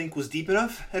did not think was deep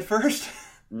enough at first.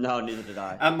 No, neither did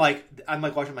I. I'm like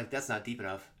watching. I'm like, that's not deep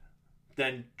enough.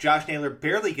 Then Josh Naylor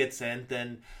barely gets in.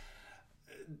 Then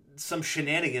some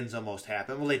shenanigans almost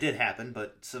happen. Well, they did happen,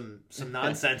 but some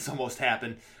nonsense almost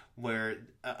happened where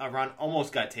Aron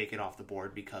almost got taken off the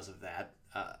board because of that.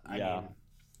 I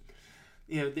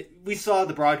mean, we saw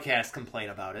the broadcast complain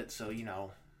about it, so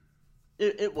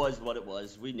It was what it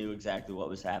was. We knew exactly what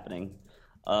was happening.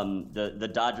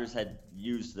 The Dodgers had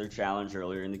used their challenge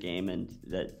earlier in the game, and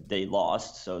that they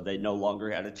lost, so they no longer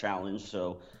had a challenge.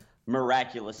 So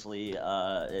miraculously,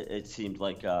 it seemed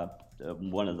like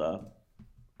one of the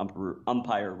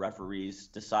umpire referees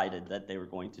decided that they were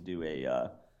going to do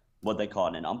a what they call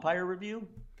an umpire review.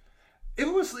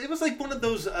 It was like one of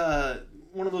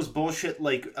those bullshit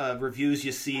reviews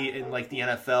you see in like the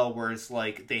NFL where it's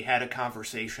like they had a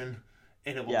conversation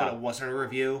but it wasn't a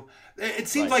review. It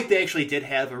seemed like they actually did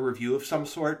have a review of some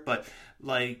sort, but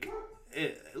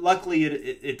luckily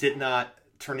it did not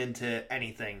turn into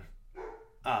anything.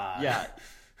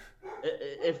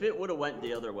 If it would have went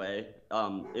the other way,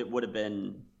 it would have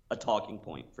been a talking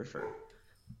point for sure.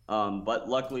 But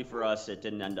luckily for us, it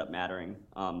didn't end up mattering.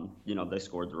 They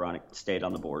scored the run, it stayed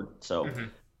on the board. So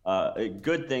a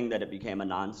good thing that it became a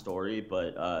non-story.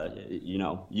 But,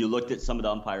 you looked at some of the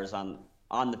umpires on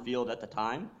the field at the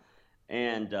time,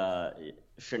 and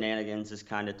shenanigans is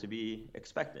kind of to be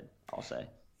expected, I'll say.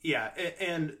 Yeah,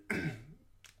 and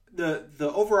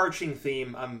the overarching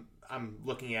theme I'm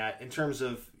looking at in terms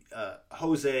of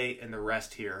Jose and the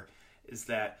rest here is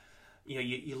that,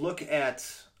 you look at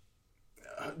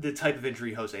the type of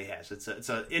injury Jose has. It's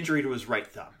an injury to his right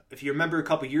thumb. If you remember a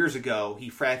couple years ago, he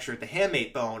fractured the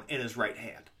hamate bone in his right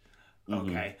hand.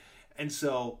 Okay. And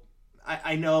so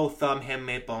I know thumb,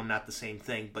 hamate bone, not the same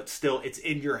thing, but still, it's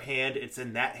in your hand. It's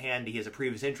in that hand he has a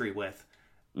previous injury with.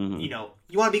 You know,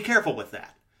 you want to be careful with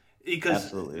that.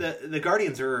 Because the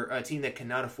Guardians are a team that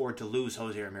cannot afford to lose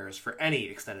Jose Ramirez for any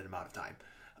extended amount of time.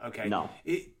 Okay? No.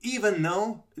 Even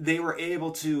though they were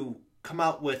able to come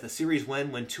out with a series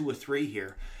win 2 or 3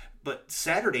 here, but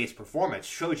Saturday's performance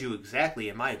showed you exactly,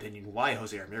 in my opinion, why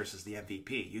Jose Ramirez is the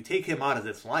MVP. You take him out of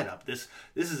this lineup, this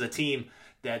is a team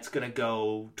that's going to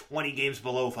go 20 games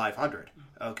below 500.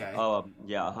 Okay. Oh,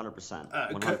 yeah,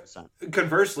 100%. 100%.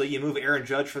 Conversely, you move Aaron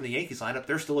Judge from the Yankees lineup,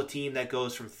 they're still a team that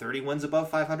goes from 30 wins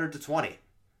above 500 to 20.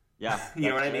 Yeah. You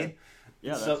know what I mean?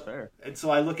 Yeah, that's fair. And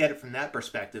so I look at it from that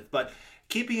perspective. But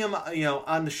keeping him,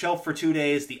 on the shelf for 2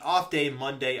 days, the off day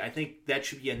Monday, I think that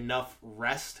should be enough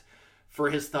rest for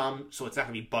his thumb, so it's not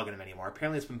going to be bugging him anymore.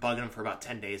 Apparently, it's been bugging him for about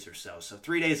 10 days or so. So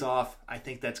 3 days off, I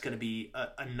think that's going to be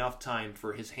enough time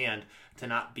for his hand to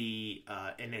not be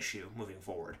an issue moving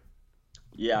forward.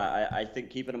 Yeah, I think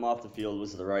keeping him off the field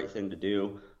was the right thing to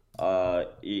do.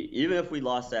 Even if we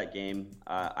lost that game,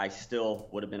 I still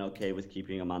would have been okay with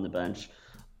keeping him on the bench.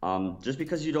 Just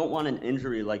because you don't want an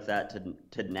injury like that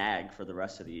to nag for the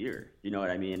rest of the year. You know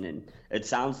what I mean? And it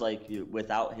sounds like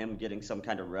without him getting some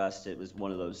kind of rest, it was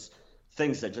one of those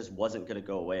things that just wasn't going to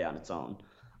go away on its own.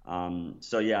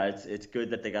 So yeah, it's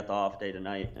good that they got the off day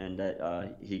tonight and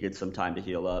that he gets some time to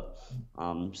heal up,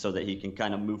 so that he can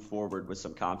kind of move forward with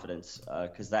some confidence,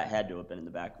 because that had to have been in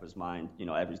the back of his mind,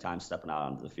 every time stepping out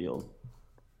onto the field.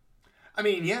 I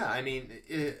mean, yeah,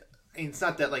 it's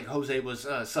not that like Jose was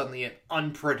suddenly an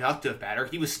unproductive batter.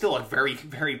 He was still a very,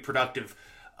 very productive,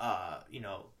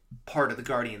 part of the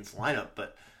Guardians lineup,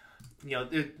 but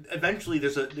eventually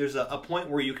there's a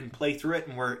point where you can play through it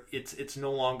and where it's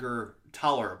no longer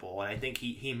tolerable. And I think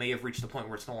he may have reached the point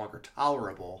where it's no longer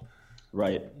tolerable.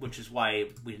 Right. Which is why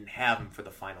we didn't have him for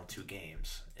the final 2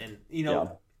 games. And,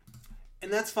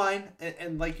 and that's fine.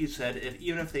 And like you said,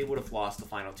 even if they would have lost the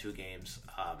final 2 games,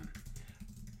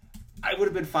 I would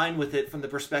have been fine with it from the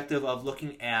perspective of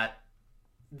looking at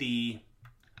the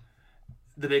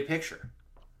big picture.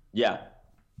 Yeah.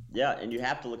 Yeah, and you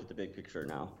have to look at the big picture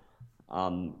now.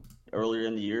 Earlier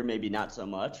in the year, maybe not so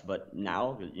much, but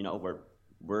now,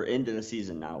 we're into the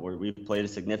season now where we've played a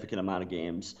significant amount of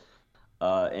games,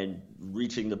 and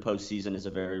reaching the postseason is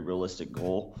a very realistic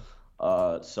goal.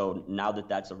 So now that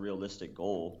that's a realistic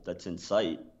goal that's in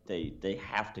sight, they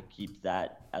have to keep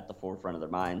that at the forefront of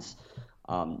their minds.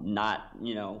 Not,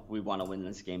 we want to win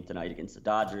this game tonight against the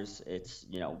Dodgers. It's,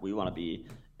 we want to be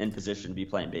in position to be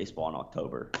playing baseball in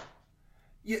October.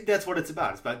 Yeah, that's what it's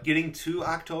about. It's about getting to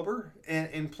October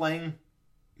and playing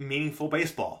meaningful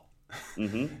baseball.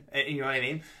 Mm-hmm. You know what I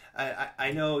mean?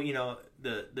 I know,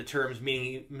 the terms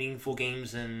meaningful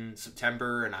games in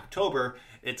September and October,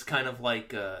 it's kind of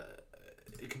like,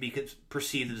 it can be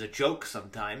perceived as a joke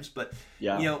sometimes, but,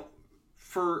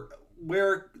 for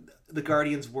where the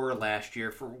Guardians were last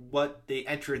year, for what they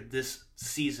entered this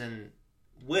season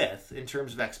with in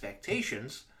terms of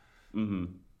expectations, mm-hmm.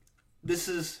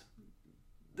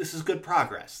 This is good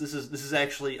progress. This is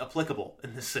actually applicable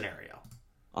in this scenario.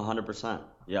 100%.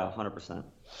 Yeah, 100%.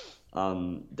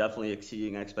 Definitely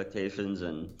exceeding expectations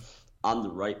and on the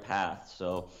right path.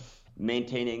 So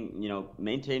maintaining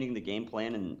the game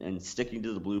plan and sticking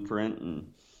to the blueprint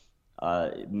and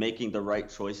making the right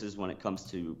choices when it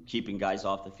comes to keeping guys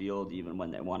off the field, even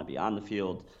when they want to be on the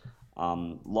field.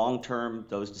 Long term,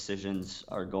 those decisions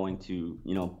are going to,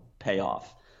 pay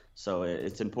off. So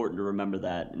it's important to remember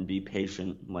that and be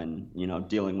patient when,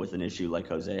 dealing with an issue like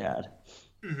Jose had.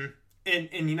 Mm-hmm.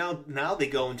 And now they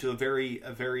go into a very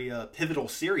pivotal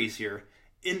series here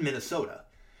in Minnesota.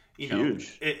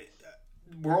 Huge.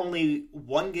 We're only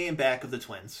 1 game back of the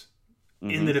Twins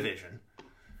mm-hmm. in the division.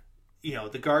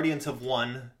 The Guardians have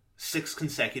won 6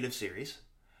 consecutive series.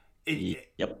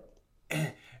 Yep.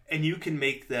 And you can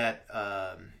make that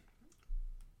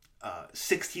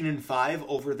 16-5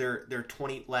 over their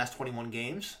last 21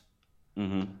 games.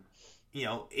 Mm-hmm.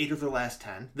 8 of their last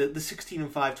 10. The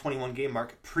 16-5 21 game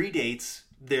mark predates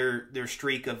their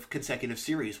streak of consecutive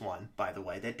series won, by the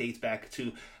way. That dates back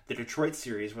to the Detroit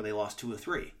series where they lost 2 of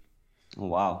 3. Oh,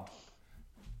 wow.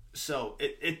 So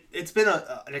it's been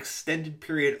an extended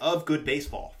period of good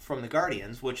baseball from the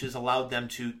Guardians, which has allowed them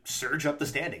to surge up the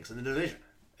standings in the division.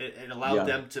 It allowed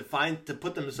them to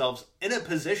put themselves in a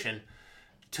position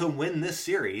to win this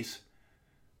series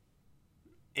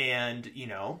and,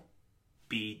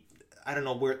 be, I don't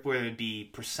know where it would be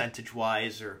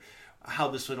percentage-wise or how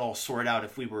this would all sort out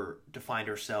if we were to find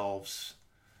ourselves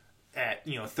at,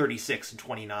 36 and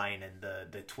 29 and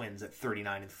the Twins at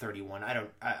 39 and 31.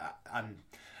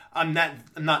 I'm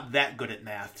not that good at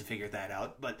math to figure that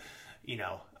out, but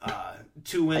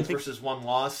 2 wins versus 1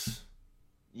 loss.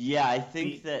 Yeah, I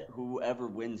think that whoever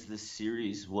wins this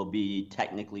series will be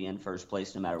technically in first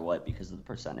place no matter what because of the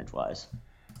percentage-wise.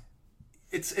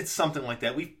 It's something like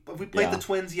that. Have we played the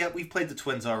Twins yet? We've played the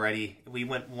Twins already. We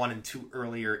went 1-2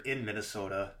 earlier in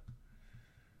Minnesota.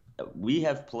 We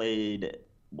have played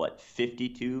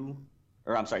 62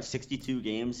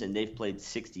 games, and they've played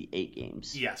 68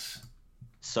 games. Yes.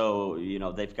 So,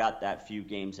 they've got that few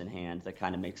games in hand that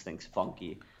kind of makes things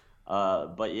funky.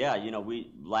 But yeah,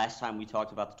 last time we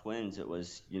talked about the Twins, it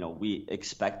was, we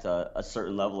expect a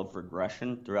certain level of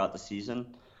regression throughout the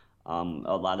season. A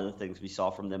lot of the things we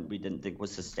saw from them we didn't think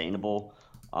was sustainable.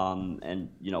 And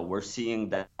we're seeing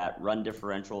that run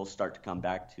differential start to come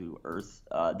back to earth.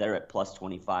 They're at plus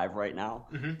 25 right now.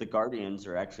 Mm-hmm. The Guardians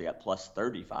are actually at plus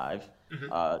 35.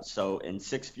 Mm-hmm. So in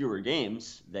 6 fewer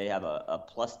games, they have a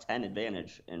plus 10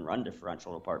 advantage in run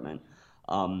differential department.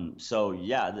 So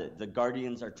yeah, the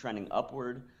Guardians are trending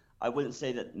upward. I wouldn't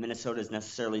say that Minnesota is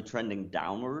necessarily trending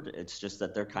downward. It's just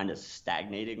that they're kind of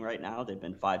stagnating right now. They've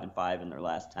been 5-5 in their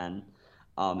last 10.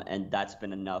 And that's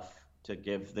been enough to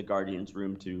give the Guardians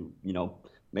room to,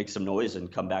 make some noise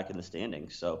and come back in the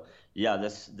standings. So yeah,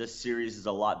 this series is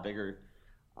a lot bigger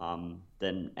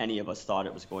than any of us thought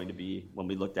it was going to be when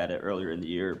we looked at it earlier in the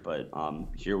year. But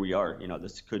here we are.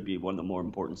 This could be one of the more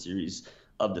important series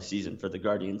of the season for the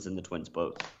Guardians and the Twins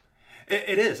both.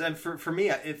 It is, and for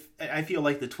me, I feel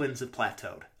like the Twins have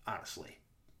plateaued. Honestly,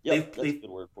 that's a good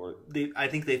word for it. I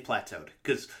think they've plateaued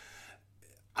because,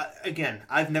 again,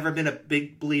 I've never been a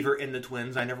big believer in the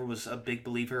Twins. I never was a big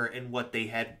believer in what they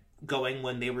had going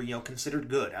when they were considered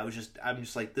good. I'm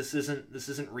just like, this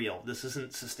isn't real. This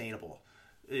isn't sustainable.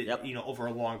 Yep. Over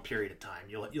a long period of time,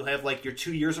 you'll have like your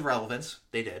 2 years of relevance.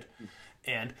 They did,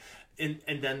 and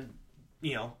then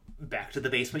back to the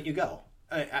basement you go.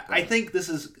 I think this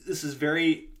is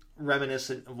very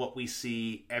reminiscent of what we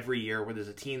see every year, where there's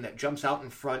a team that jumps out in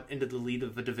front into the lead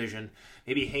of a division,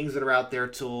 maybe hangs it out there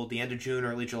till the end of June,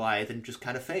 early July, then just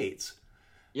kind of fades.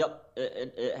 Yep,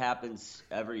 it happens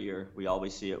every year. We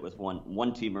always see it with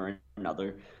one team or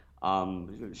another.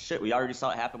 We already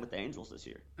saw it happen with the Angels this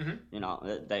year.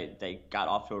 Mm-hmm. They got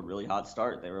off to a really hot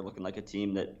start. They were looking like a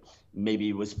team that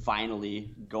maybe was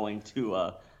finally going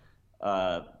to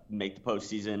make the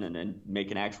postseason and then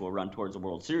make an actual run towards the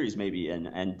World Series maybe,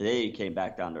 and they came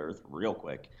back down to earth real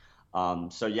quick.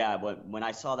 So yeah, when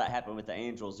I saw that happen with the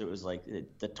Angels, it was like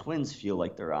the Twins feel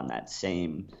like they're on that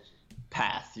same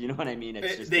path. You know what I mean?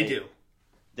 It's just they do.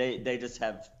 They just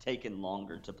have taken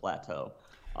longer to plateau.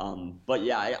 But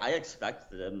yeah, I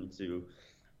expect them to,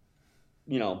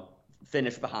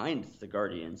 finish behind the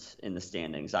Guardians in the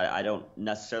standings. I don't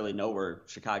necessarily know where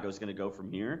Chicago is going to go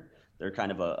from here. They're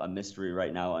kind of a mystery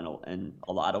right now in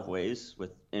a lot of ways with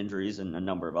injuries and a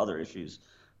number of other issues.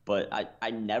 But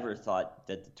I never thought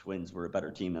that the Twins were a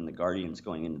better team than the Guardians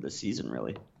going into the season,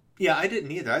 really. Yeah, I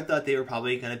didn't either. I thought they were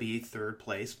probably going to be third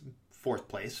place, fourth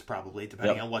place, probably,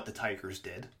 depending on what the Tigers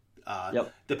did.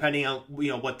 Depending on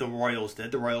what the Royals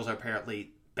did. The Royals are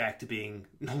apparently back to being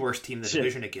the worst team in the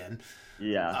division again.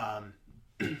 Yeah.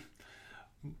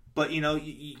 But,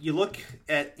 you look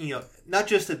at, not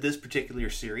just at this particular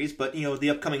series, but, the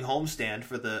upcoming homestand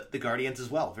for the Guardians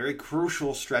as well. Very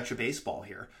crucial stretch of baseball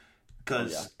here.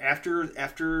 Because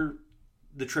after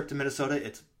the trip to Minnesota,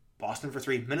 it's Boston for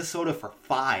 3, Minnesota for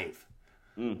 5.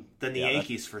 Then the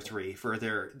Yankees for 3 for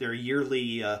their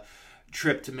yearly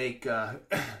trip to make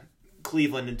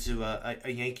Cleveland into a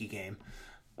Yankee game.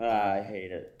 I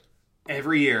hate it.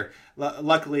 Every year.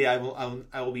 Luckily, I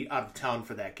will be out of town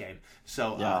for that game.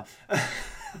 So yeah.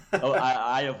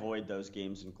 I avoid those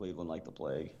games in Cleveland like the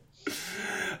plague.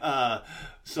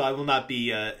 So I will not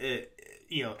be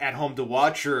at home to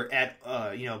watch or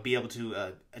be able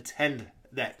to attend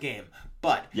that game.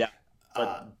 But yeah,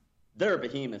 they're a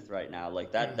behemoth right now.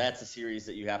 Like that's a series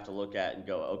that you have to look at and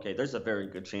go, okay, there's a very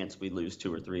good chance we lose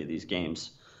 2 or 3 of these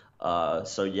games.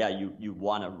 So yeah, you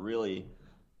want to really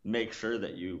make sure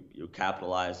that you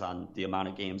capitalize on the amount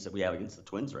of games that we have against the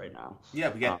Twins right now.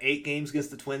 Yeah, we got 8 games against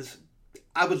the Twins.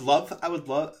 I would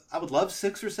love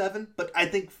 6 or 7, but I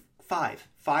think 5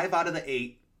 out of the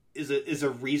 8 is a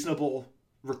reasonable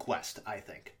request, I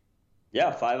think. Yeah,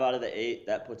 5 out of the 8,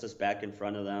 that puts us back in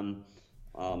front of them.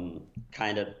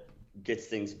 Kind of gets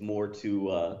things more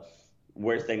to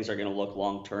where things are going to look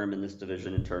long term in this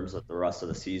division in terms of the rest of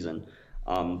the season.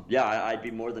 I'd be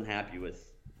more than happy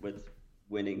with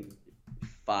winning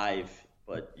 5,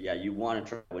 but yeah, you want to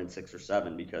try to win 6 or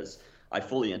 7 because I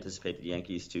fully anticipate the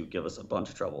Yankees to give us a bunch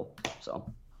of trouble.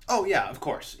 So. Oh yeah, of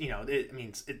course.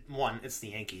 It's the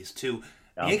Yankees. 2,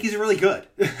 The Yankees are really good.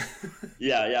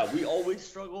 Yeah. We always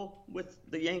struggle with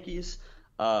the Yankees,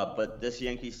 but this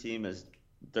Yankees team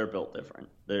they're built different.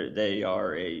 They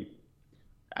are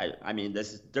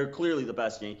they're clearly the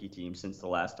best Yankee team since the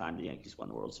last time the Yankees won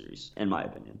the World Series, in my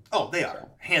opinion. Oh, they are.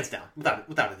 Hands down. Without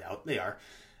a doubt. They are.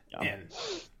 Yeah. And,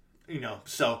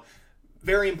 so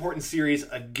very important series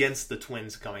against the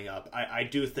Twins coming up. I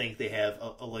do think they have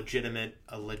a legitimate,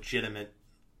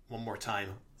 one more time,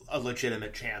 a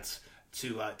legitimate chance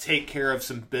to take care of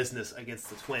some business against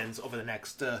the Twins over the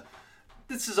next,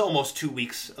 this is almost 2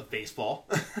 weeks of baseball.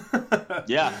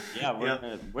 Yeah.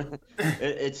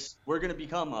 We're gonna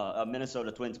become a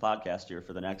Minnesota Twins podcast here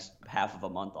for the next half of a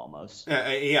month almost.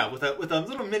 With a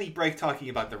little mini break talking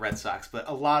about the Red Sox, but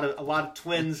a lot of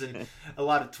Twins and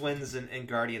and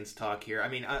Guardians talk here. I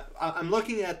mean, I'm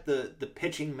looking at the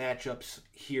pitching matchups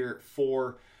here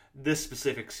for this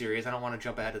specific series. I don't want to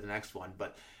jump ahead to the next one,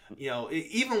 but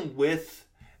even with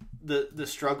the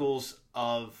struggles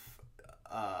of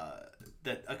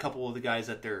that a couple of the guys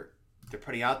that they're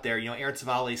putting out there, Aaron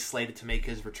Savali is slated to make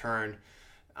his return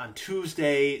on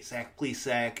Tuesday. Zach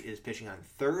Plesac is pitching on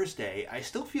Thursday. I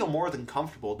still feel more than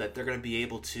comfortable that they're going to be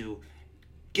able to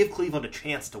give Cleveland a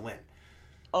chance to win.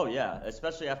 Oh yeah,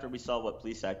 especially after we saw what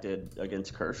Plesac did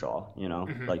against Kershaw.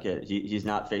 He's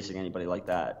not facing anybody like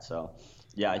that. So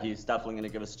yeah, he's definitely going to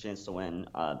give us a chance to win.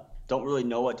 Don't really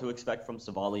know what to expect from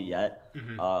Savali yet.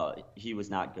 He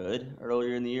was not good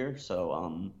earlier in the year,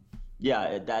 so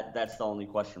that's the only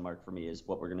question mark for me is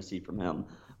what we're going to see from him.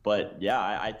 But yeah,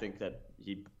 I think that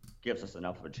he gives us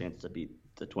enough of a chance to beat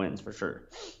the Twins for sure.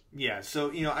 Yeah,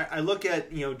 so I look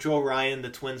at Joe Ryan, the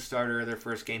Twins starter, their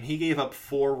first game. He gave up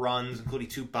 4 runs, including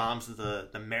 2 bombs to the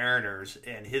Mariners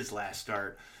in his last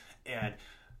start. And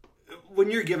when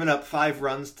you're giving up 5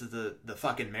 runs to the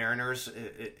fucking Mariners,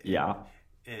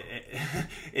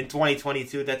 in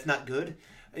 2022, that's not good.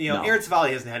 No. Aaron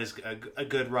Savali hasn't had a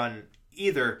good run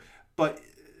either, but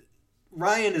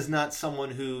Ryan is not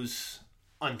someone who's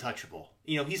untouchable.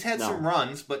 He's had some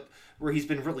runs, but where he's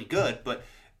been really good, but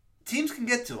teams can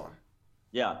get to him.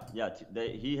 Yeah.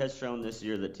 He has shown this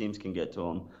year that teams can get to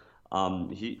him.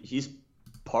 He's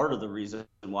part of the reason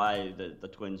why the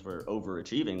Twins were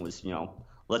overachieving was,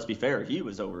 let's be fair, he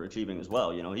was overachieving as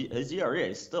well. His ERA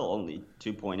is still only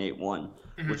 2.81,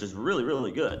 which is really,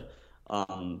 really good.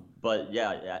 But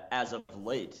yeah, as of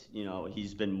late,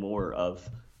 he's been more of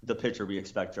the pitcher we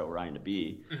expect Joe Ryan to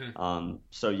be.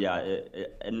 So yeah,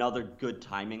 another good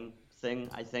timing thing,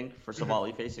 I think, for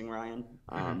Savali facing Ryan.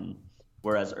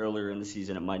 Whereas earlier in the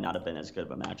season, it might not have been as good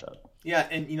of a matchup. Yeah,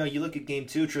 and you look at Game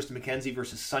 2, Tristan McKenzie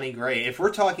versus Sonny Gray. If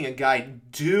we're talking a guy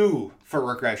due for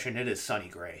regression, it is Sonny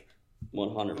Gray.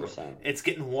 100%. It's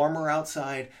getting warmer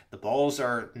outside. The balls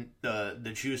are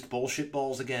the juiced bullshit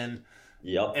balls again.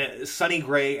 Yep. Sonny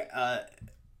Gray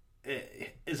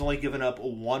has only given up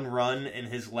 1 run in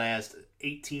his last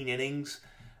 18 innings.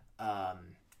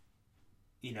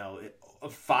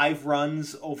 5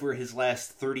 runs over his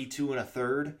last 32 and a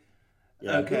third.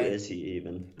 Yeah, okay. Who is he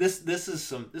even? This is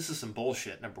some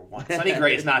bullshit. Number one, Sonny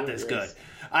Gray is not this good.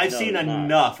 I've seen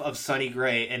enough of Sonny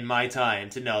Gray in my time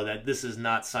to know that this is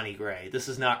not Sonny Gray. This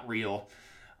is not real.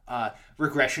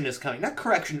 Regression is coming. Not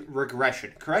correction,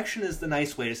 regression. Correction is the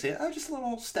nice way to say it. Just a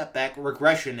little step back.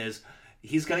 Regression is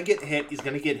he's going to get hit. He's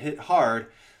going to get hit hard,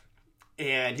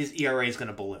 and his ERA is going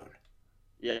to balloon.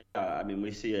 Yeah, we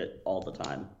see it all the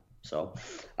time. So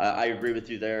I agree with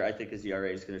you there. I think his ERA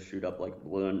is going to shoot up like a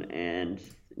balloon. And,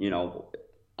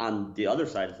 on the other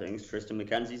side of things, Tristan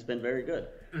McKenzie's been very good.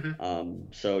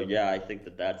 So, yeah, I think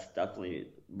that's definitely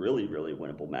really, really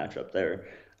winnable matchup there.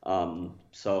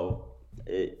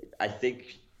 I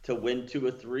think to win 2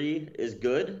 or 3 is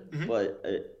good,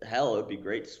 but hell, it would be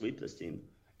great to sweep this team.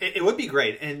 It would be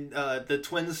great. And the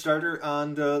Twins starter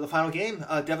on the final game,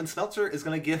 Devin Smeltzer, is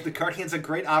going to give the Guardians a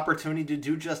great opportunity to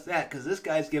do just that because this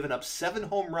guy's given up 7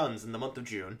 home runs in the month of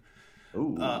June.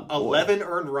 11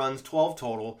 earned runs, 12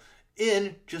 total,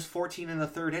 in just 14 and a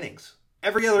third innings.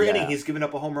 Every other inning, he's given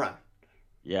up a home run.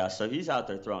 Yeah, so he's out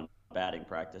there throwing batting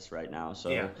practice right now.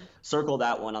 So circle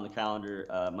that one on the calendar.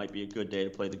 Might be a good day to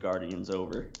play the Guardians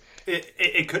over.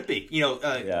 It could be.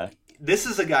 This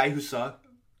is a guy who saw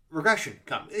regression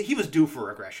come. He was due for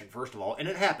regression, first of all, and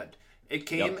it happened. It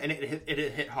came and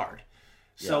it hit hard.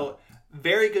 So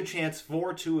very good chance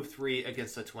for 2 of 3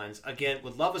 against the Twins. Again,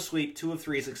 would love a sweep. 2 of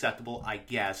 3 is acceptable, I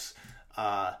guess.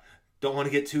 Don't want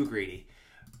to get too greedy.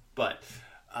 But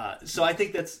so I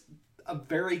think that's a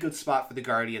very good spot for the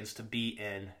Guardians to be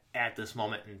in at this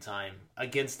moment in time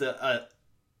against a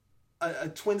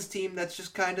Twins team that's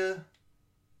just kind of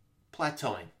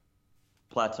plateauing.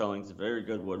 Plateauing is a very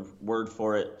good word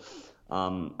for it.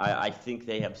 I think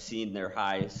they have seen their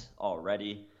highs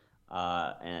already,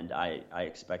 and I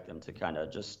expect them to kind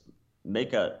of just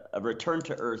make a return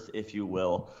to earth, if you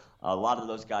will. A lot of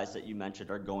those guys that you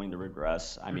mentioned are going to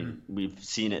regress. I mean, we've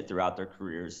seen it throughout their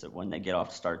careers that when they get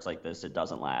off starts like this, it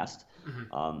doesn't last.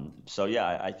 So,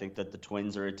 yeah, I think that the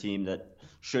Twins are a team that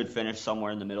should finish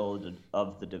somewhere in the middle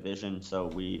of the division. So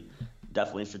we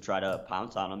definitely should try to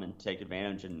pounce on them and take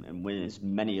advantage and win as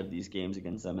many of these games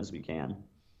against them as we can.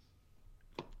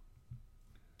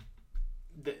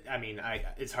 I mean,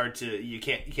 it's hard to you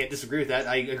can't disagree with that.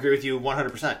 I agree with you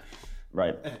 100%.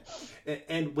 Right.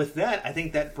 And with that, I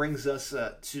think that brings us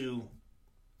to,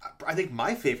 I think,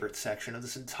 my favorite section of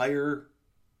this entire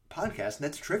podcast, and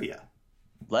that's trivia.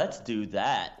 Let's do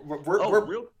that.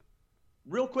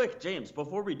 Real quick, James,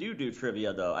 before we do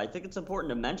trivia, though, I think it's important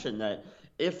to mention that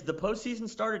if the postseason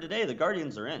started today, the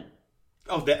Guardians are in.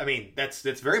 Oh,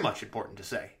 that's very much important to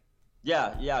say.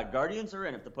 Yeah, Guardians are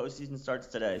in if the postseason starts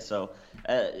today. So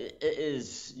it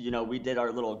is, we did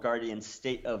our little Guardian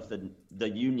State of the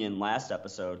Union last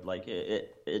episode. Like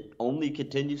it only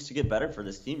continues to get better for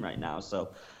this team right now.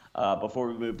 So before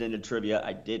we moved into trivia,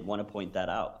 I did want to point that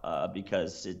out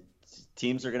because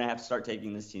teams are going to have to start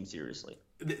taking this team seriously.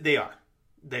 They are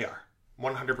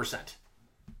 100%.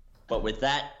 But with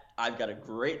that, I've got a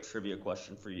great trivia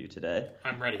question for you today.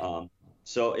 I'm ready.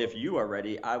 So if you are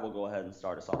ready, I will go ahead and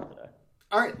start us off today.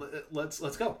 All right,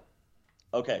 let's go.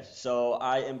 Okay, so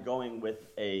I am going with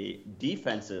a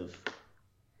defensive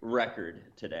record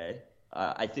today.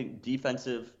 I think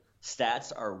defensive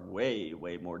stats are way,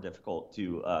 way more difficult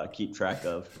to keep track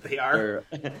of. They are.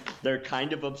 They're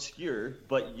kind of obscure,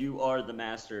 but you are the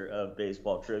master of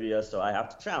baseball trivia, so I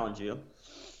have to challenge you.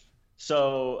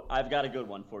 So I've got a good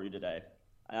one for you today.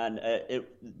 And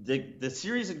the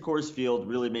series in Coors Field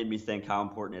really made me think how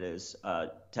important it is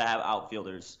to have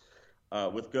outfielders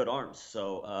with good arms.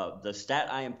 So the stat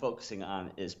I am focusing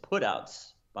on is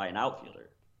putouts by an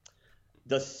outfielder.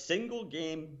 The single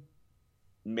game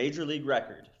major league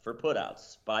record for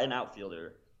putouts by an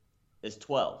outfielder is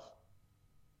 12.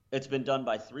 It's been done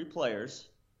by 3 players.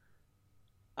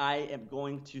 I am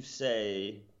going to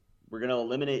say we're going to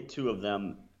eliminate 2 of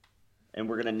them. And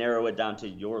we're going to narrow it down to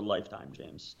your lifetime,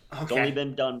 James. Okay. It's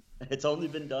only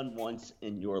been done once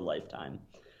in your lifetime.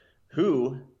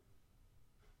 Who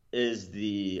is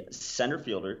the center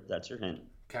fielder? That's your hint.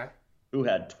 Okay. Who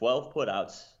had 12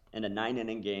 putouts in a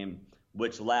 9-inning game,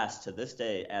 which lasts to this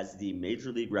day as the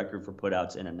major league record for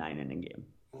putouts in a 9-inning game.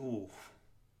 Ooh.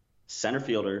 Center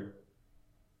fielder,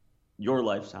 your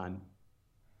lifetime.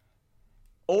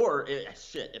 Or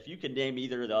if you can name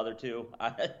either of the other 2,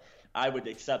 I would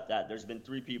accept that. There's been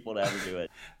 3 people to ever do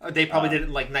it. They probably did it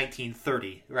in like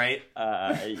 1930, right?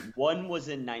 One was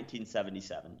in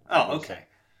 1977. Oh, okay.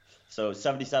 So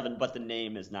 77, but the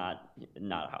name is not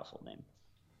a household name.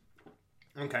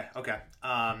 Okay.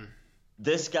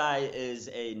 This guy is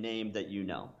a name that you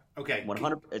know. Okay.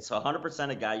 100. It's 100%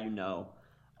 a guy you know.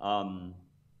 How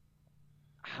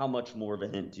much more of a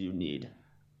hint do you need?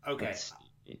 Okay.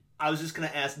 I was just going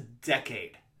to ask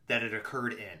decade that it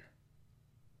occurred in.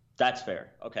 That's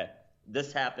fair. Okay.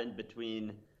 This happened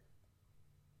between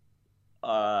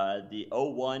the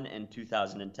 01 and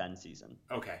 2010 season.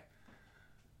 Okay.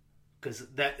 Because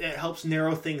it helps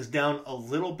narrow things down a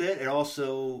little bit. It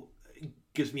also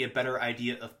gives me a better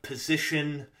idea of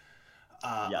position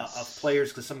of players,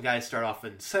 because some guys start off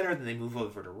in center, then they move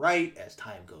over to right as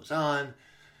time goes on.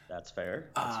 That's fair.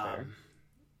 So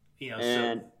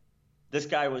this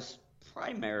guy was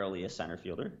primarily a center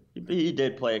fielder. He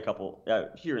did play a couple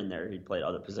here and there. He played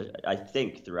other positions, I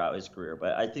think, throughout his career.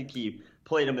 But I think he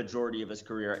played a majority of his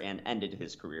career and ended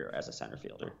his career as a center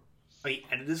fielder. He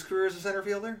ended his career as a center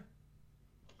fielder?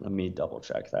 Let me double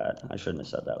check that. I shouldn't have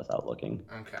said that without looking.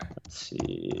 Okay. Let's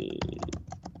see.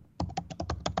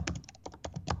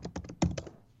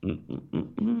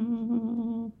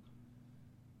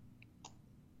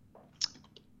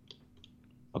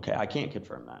 Okay, I can't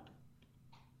confirm that.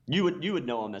 You would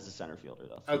know him as a center fielder,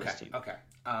 though. For this team. Okay.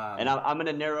 And I'm going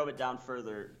to narrow it down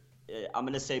further. I'm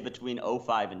going to say between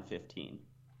 05 and 15.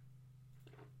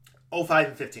 05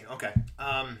 and 15. Okay.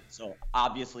 So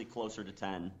obviously closer to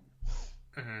 10.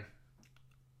 Mm-hmm.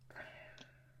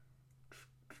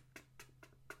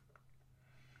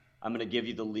 I'm going to give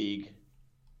you the league.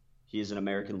 He is an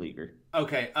American leaguer.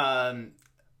 Okay.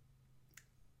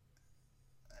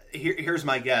 Here's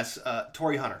my guess.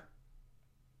 Torrey Hunter.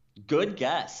 Good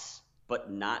guess,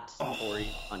 but not Torrey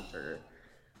Hunter.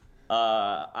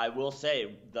 I will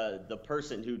say the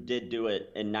person who did do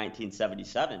it in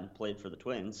 1977 played for the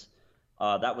Twins.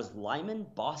 That was Lyman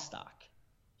Bostock.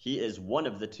 He is one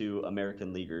of the 2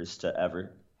 American leaguers to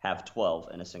ever have 12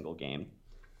 in a single game.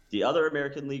 The other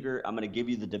American Leaguer, I'm going to give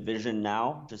you the division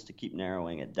now just to keep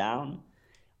narrowing it down.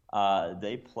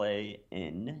 They play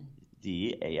in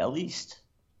the AL East.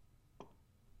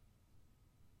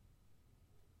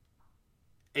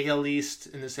 AL East,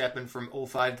 and this happened from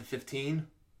 05 to 15.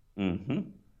 Mm-hmm.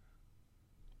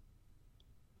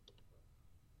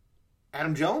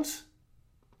 Adam Jones?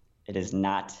 It is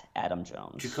not Adam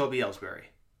Jones. Jacoby Ellsbury.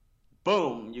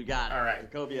 Boom, you got it. All right.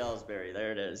 Jacoby Ellsbury,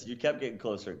 there it is. You kept getting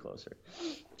closer and closer.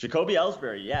 Jacoby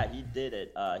Ellsbury, yeah, he did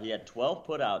it. He had 12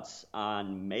 putouts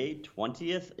on May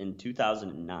 20th in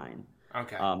 2009.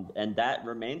 Okay. And that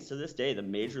remains to this day the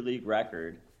major league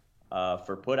record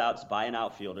for putouts by an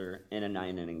outfielder in a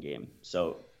 9-inning game.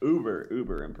 So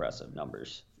uber impressive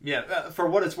numbers. Yeah, for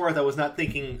what it's worth, I was not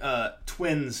thinking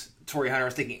Twins Torrey Hunter. I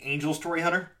was thinking Angels Torrey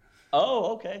Hunter.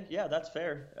 Oh, okay. Yeah, that's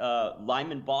fair.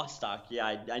 Lyman Bostock.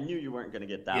 Yeah, I knew you weren't going to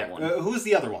get that one. Who's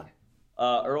the other one?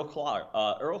 Earl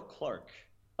Clark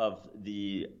of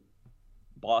the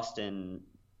Boston.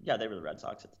 Yeah, they were the Red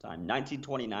Sox at the time.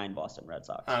 1929 Boston Red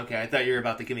Sox. Okay, I thought you were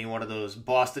about to give me one of those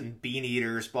Boston Bean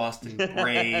Eaters, Boston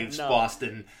Braves, No.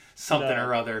 Boston something No.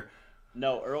 or other.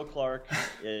 No, Earl Clark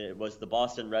was the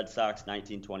Boston Red Sox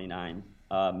 1929,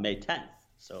 May 10th.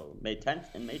 So May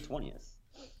 10th and May 20th.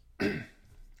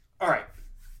 All right.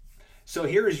 So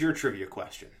here is your trivia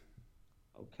question.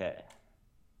 Okay.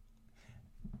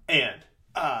 And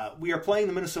we are playing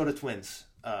the Minnesota Twins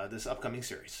this upcoming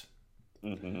series.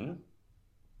 Mm-hmm.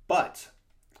 But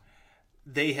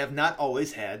they have not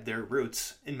always had their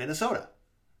roots in Minnesota.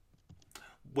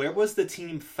 Where was the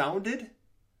team founded?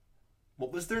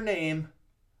 What was their name?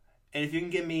 And if you can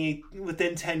give me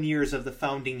within 10 years of the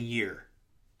founding year.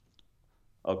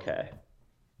 Okay.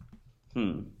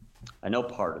 I know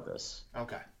part of this.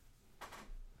 Okay.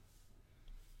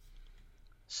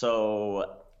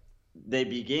 So they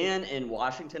began in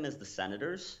Washington as the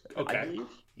Senators, Okay. I believe.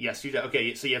 Yes, you do.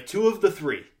 Okay, so you have two of the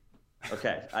three.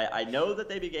 Okay. I know that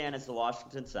they began as the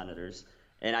Washington Senators,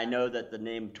 and I know that the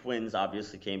name Twins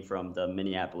obviously came from the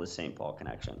Minneapolis-St. Paul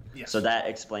connection. Yes. So that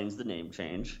explains the name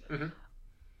change. Mm-hmm.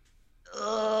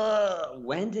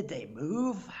 When did they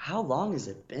move? How long has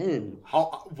it been?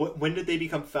 When did they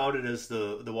become founded as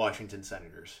the Washington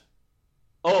Senators?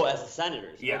 Oh, as the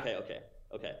Senators. Yeah.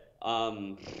 Okay.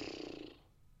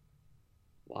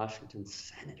 Washington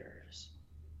Senators.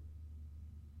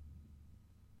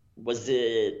 Was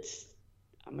it?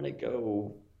 I'm gonna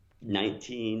go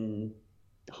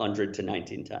 1900 to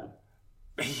 1910.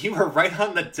 You were right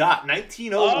on the dot.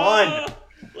 1901. Oh,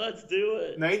 let's do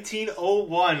it.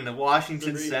 1901, the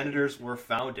Washington Senators were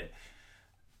founded.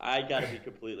 I gotta be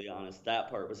completely honest. That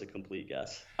part was a complete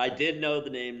guess. I did know the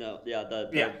name though. Yeah,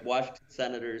 the Washington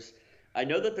Senators. I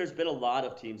know that there's been a lot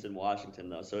of teams in Washington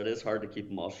though, so it is hard to keep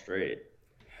them all straight.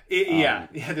 Yeah.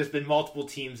 There's been multiple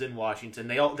teams in Washington.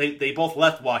 They both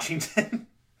left Washington.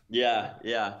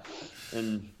 Yeah,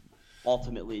 and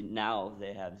ultimately now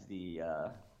they have the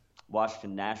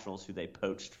Washington Nationals, who they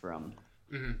poached from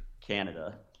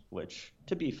Canada. Which,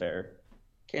 to be fair,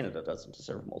 Canada doesn't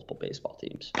deserve multiple baseball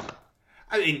teams.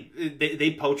 I mean,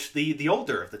 they poached the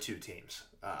older of the two teams.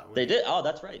 They did. Oh,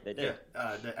 that's right. They did.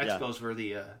 Yeah, the Expos were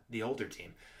the older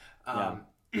team. Yeah.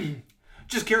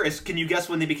 Just curious, can you guess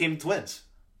when they became twins?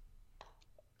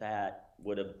 That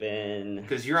would have been.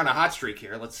 Because you're on a hot streak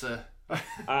here. Let's.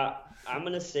 I'm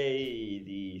gonna say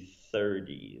the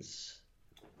 30s.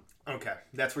 Okay,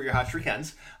 that's where your hot streak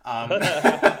ends.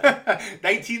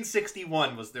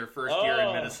 1961 was their first year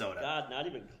in Minnesota. God, not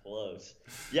even close.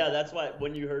 Yeah, that's why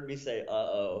when you heard me say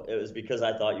 "uh-oh," it was because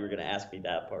I thought you were going to ask me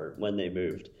that part when they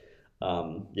moved.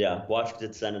 Yeah,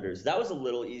 Washington Senators. That was a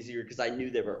little easier because I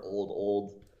knew they were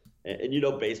old. And you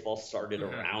know, baseball started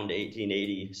around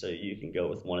 1880, so you can go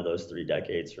with one of those 3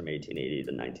 decades from 1880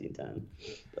 to 1910.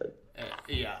 But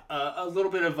a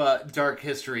little bit of dark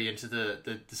history into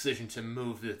the decision to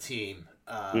move the team.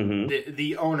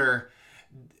 The owner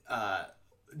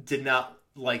did not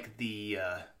like the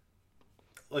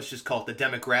let's just call it the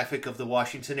demographic of the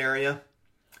Washington area.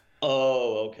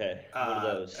 Oh, okay. One of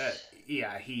those. He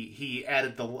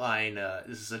added the line.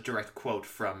 This is a direct quote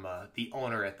from the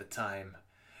owner at the time.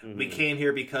 We came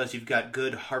here because you've got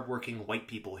good, hardworking white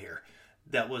people here.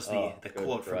 That was the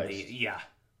quote from the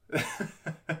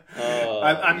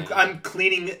I'm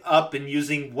cleaning up and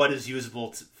using what is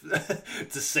usable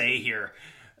to say here.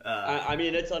 I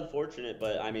mean, it's unfortunate,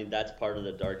 but I mean that's part of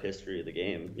the dark history of the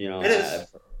game. You know, it is.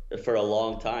 For a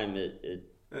long time.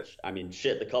 I mean,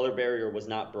 shit. The color barrier was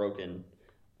not broken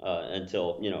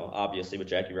until obviously with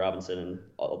Jackie Robinson and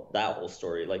that whole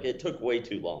story. Like it took way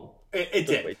too long. It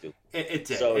did. It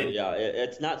did. So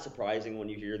it's not surprising when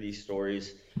you hear these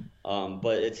stories.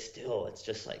 But it's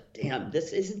just like, damn,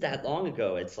 this isn't that long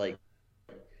ago. It's like,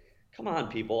 come on,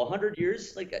 people, 100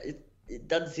 years? Like, it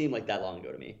doesn't seem like that long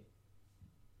ago to me.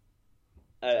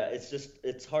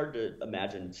 It's hard to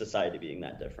imagine society being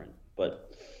that different.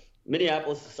 But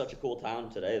Minneapolis is such a cool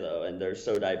town today, though, and they're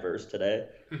so diverse today.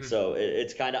 Mhm. So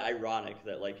it's kind of ironic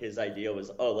that like his idea was,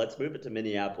 oh, let's move it to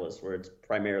Minneapolis where it's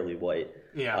primarily white.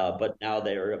 Yeah. But now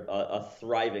they are a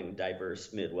thriving,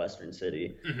 diverse Midwestern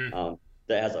city Mhm.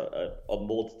 that has a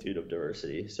multitude of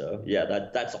diversity. So yeah,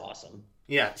 that's awesome.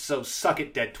 Yeah, so suck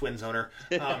it, dead Twins owner.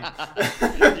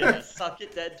 Yeah, suck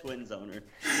it, dead Twins owner.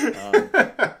 Um,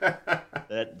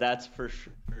 that's for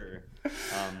sure.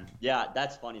 Yeah,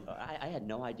 that's funny though. I had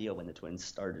no idea when the Twins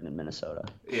started in Minnesota.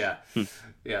 Yeah,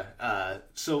 yeah.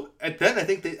 So and then I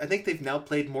think they've now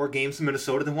played more games in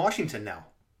Minnesota than Washington now,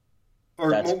 or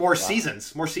That's more wow.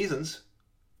 seasons, more seasons.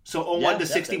 So 01 Yeah, to definitely.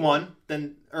 61,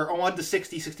 then or 01 to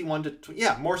 60, 61 to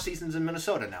yeah, more seasons in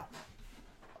Minnesota now.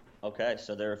 Okay,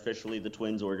 so they're officially the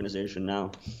Twins organization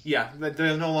now. Yeah, but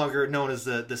they're no longer known as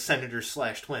the Senators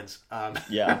 / Twins.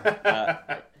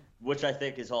 Yeah, which I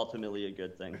think is ultimately a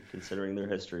good thing considering their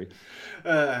history.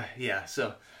 Yeah.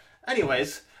 So,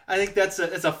 anyways, I think it's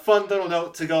a fun little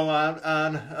note to go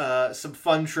on some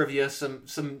fun trivia,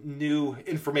 some new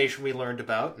information we learned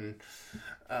about, and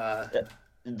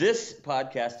This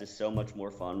podcast is so much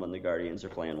more fun when the Guardians are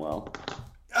playing well.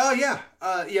 oh yeah,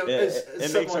 yeah.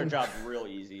 It makes our job real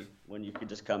easy when you can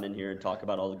just come in here and talk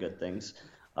about all the good things.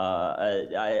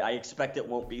 I expect it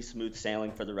won't be smooth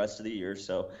sailing for the rest of the year,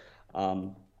 so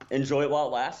enjoy it while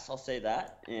it lasts. I'll say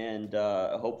that, and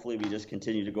hopefully we just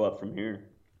continue to go up from here.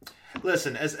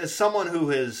 Listen, as someone who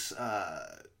has,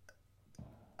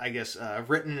 I guess,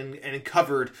 written and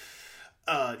covered,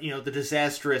 the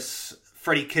disastrous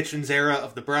Freddie Kitchens era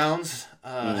of the Browns,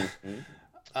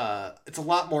 it's a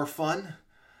lot more fun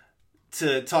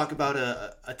to talk about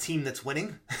a team that's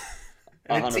winning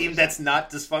and a team 100%. that's not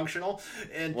dysfunctional.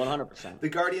 And 100%. the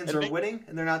Guardians It are make- winning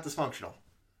and they're not dysfunctional.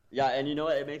 Yeah, and you know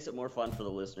what? It makes it more fun for the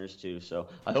listeners too. So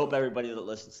I hope everybody that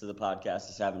listens to the podcast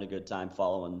is having a good time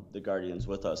following the Guardians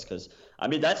with us. Because I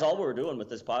mean, that's all we're doing with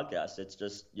this podcast. It's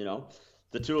just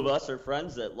the two of us are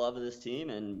friends that love this team,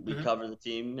 and we cover the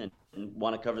team and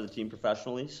want to cover the team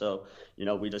professionally. So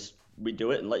we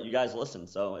do it and let you guys listen.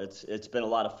 So it's been a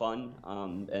lot of fun.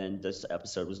 And this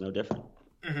episode was no different.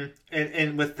 Mm-hmm.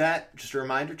 And with that, just a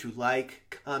reminder to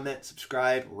like, comment,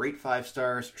 subscribe, rate 5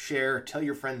 stars, share, tell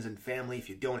your friends and family if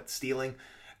you don't, it's stealing.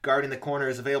 Guarding the Corner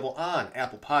is available on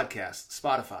Apple Podcasts,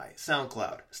 Spotify,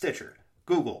 SoundCloud, Stitcher,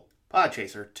 Google,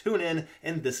 Podchaser, TuneIn,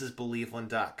 and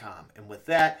thisisbelieveland.com. And with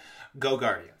that, go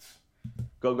Guardians.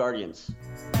 Go Guardians.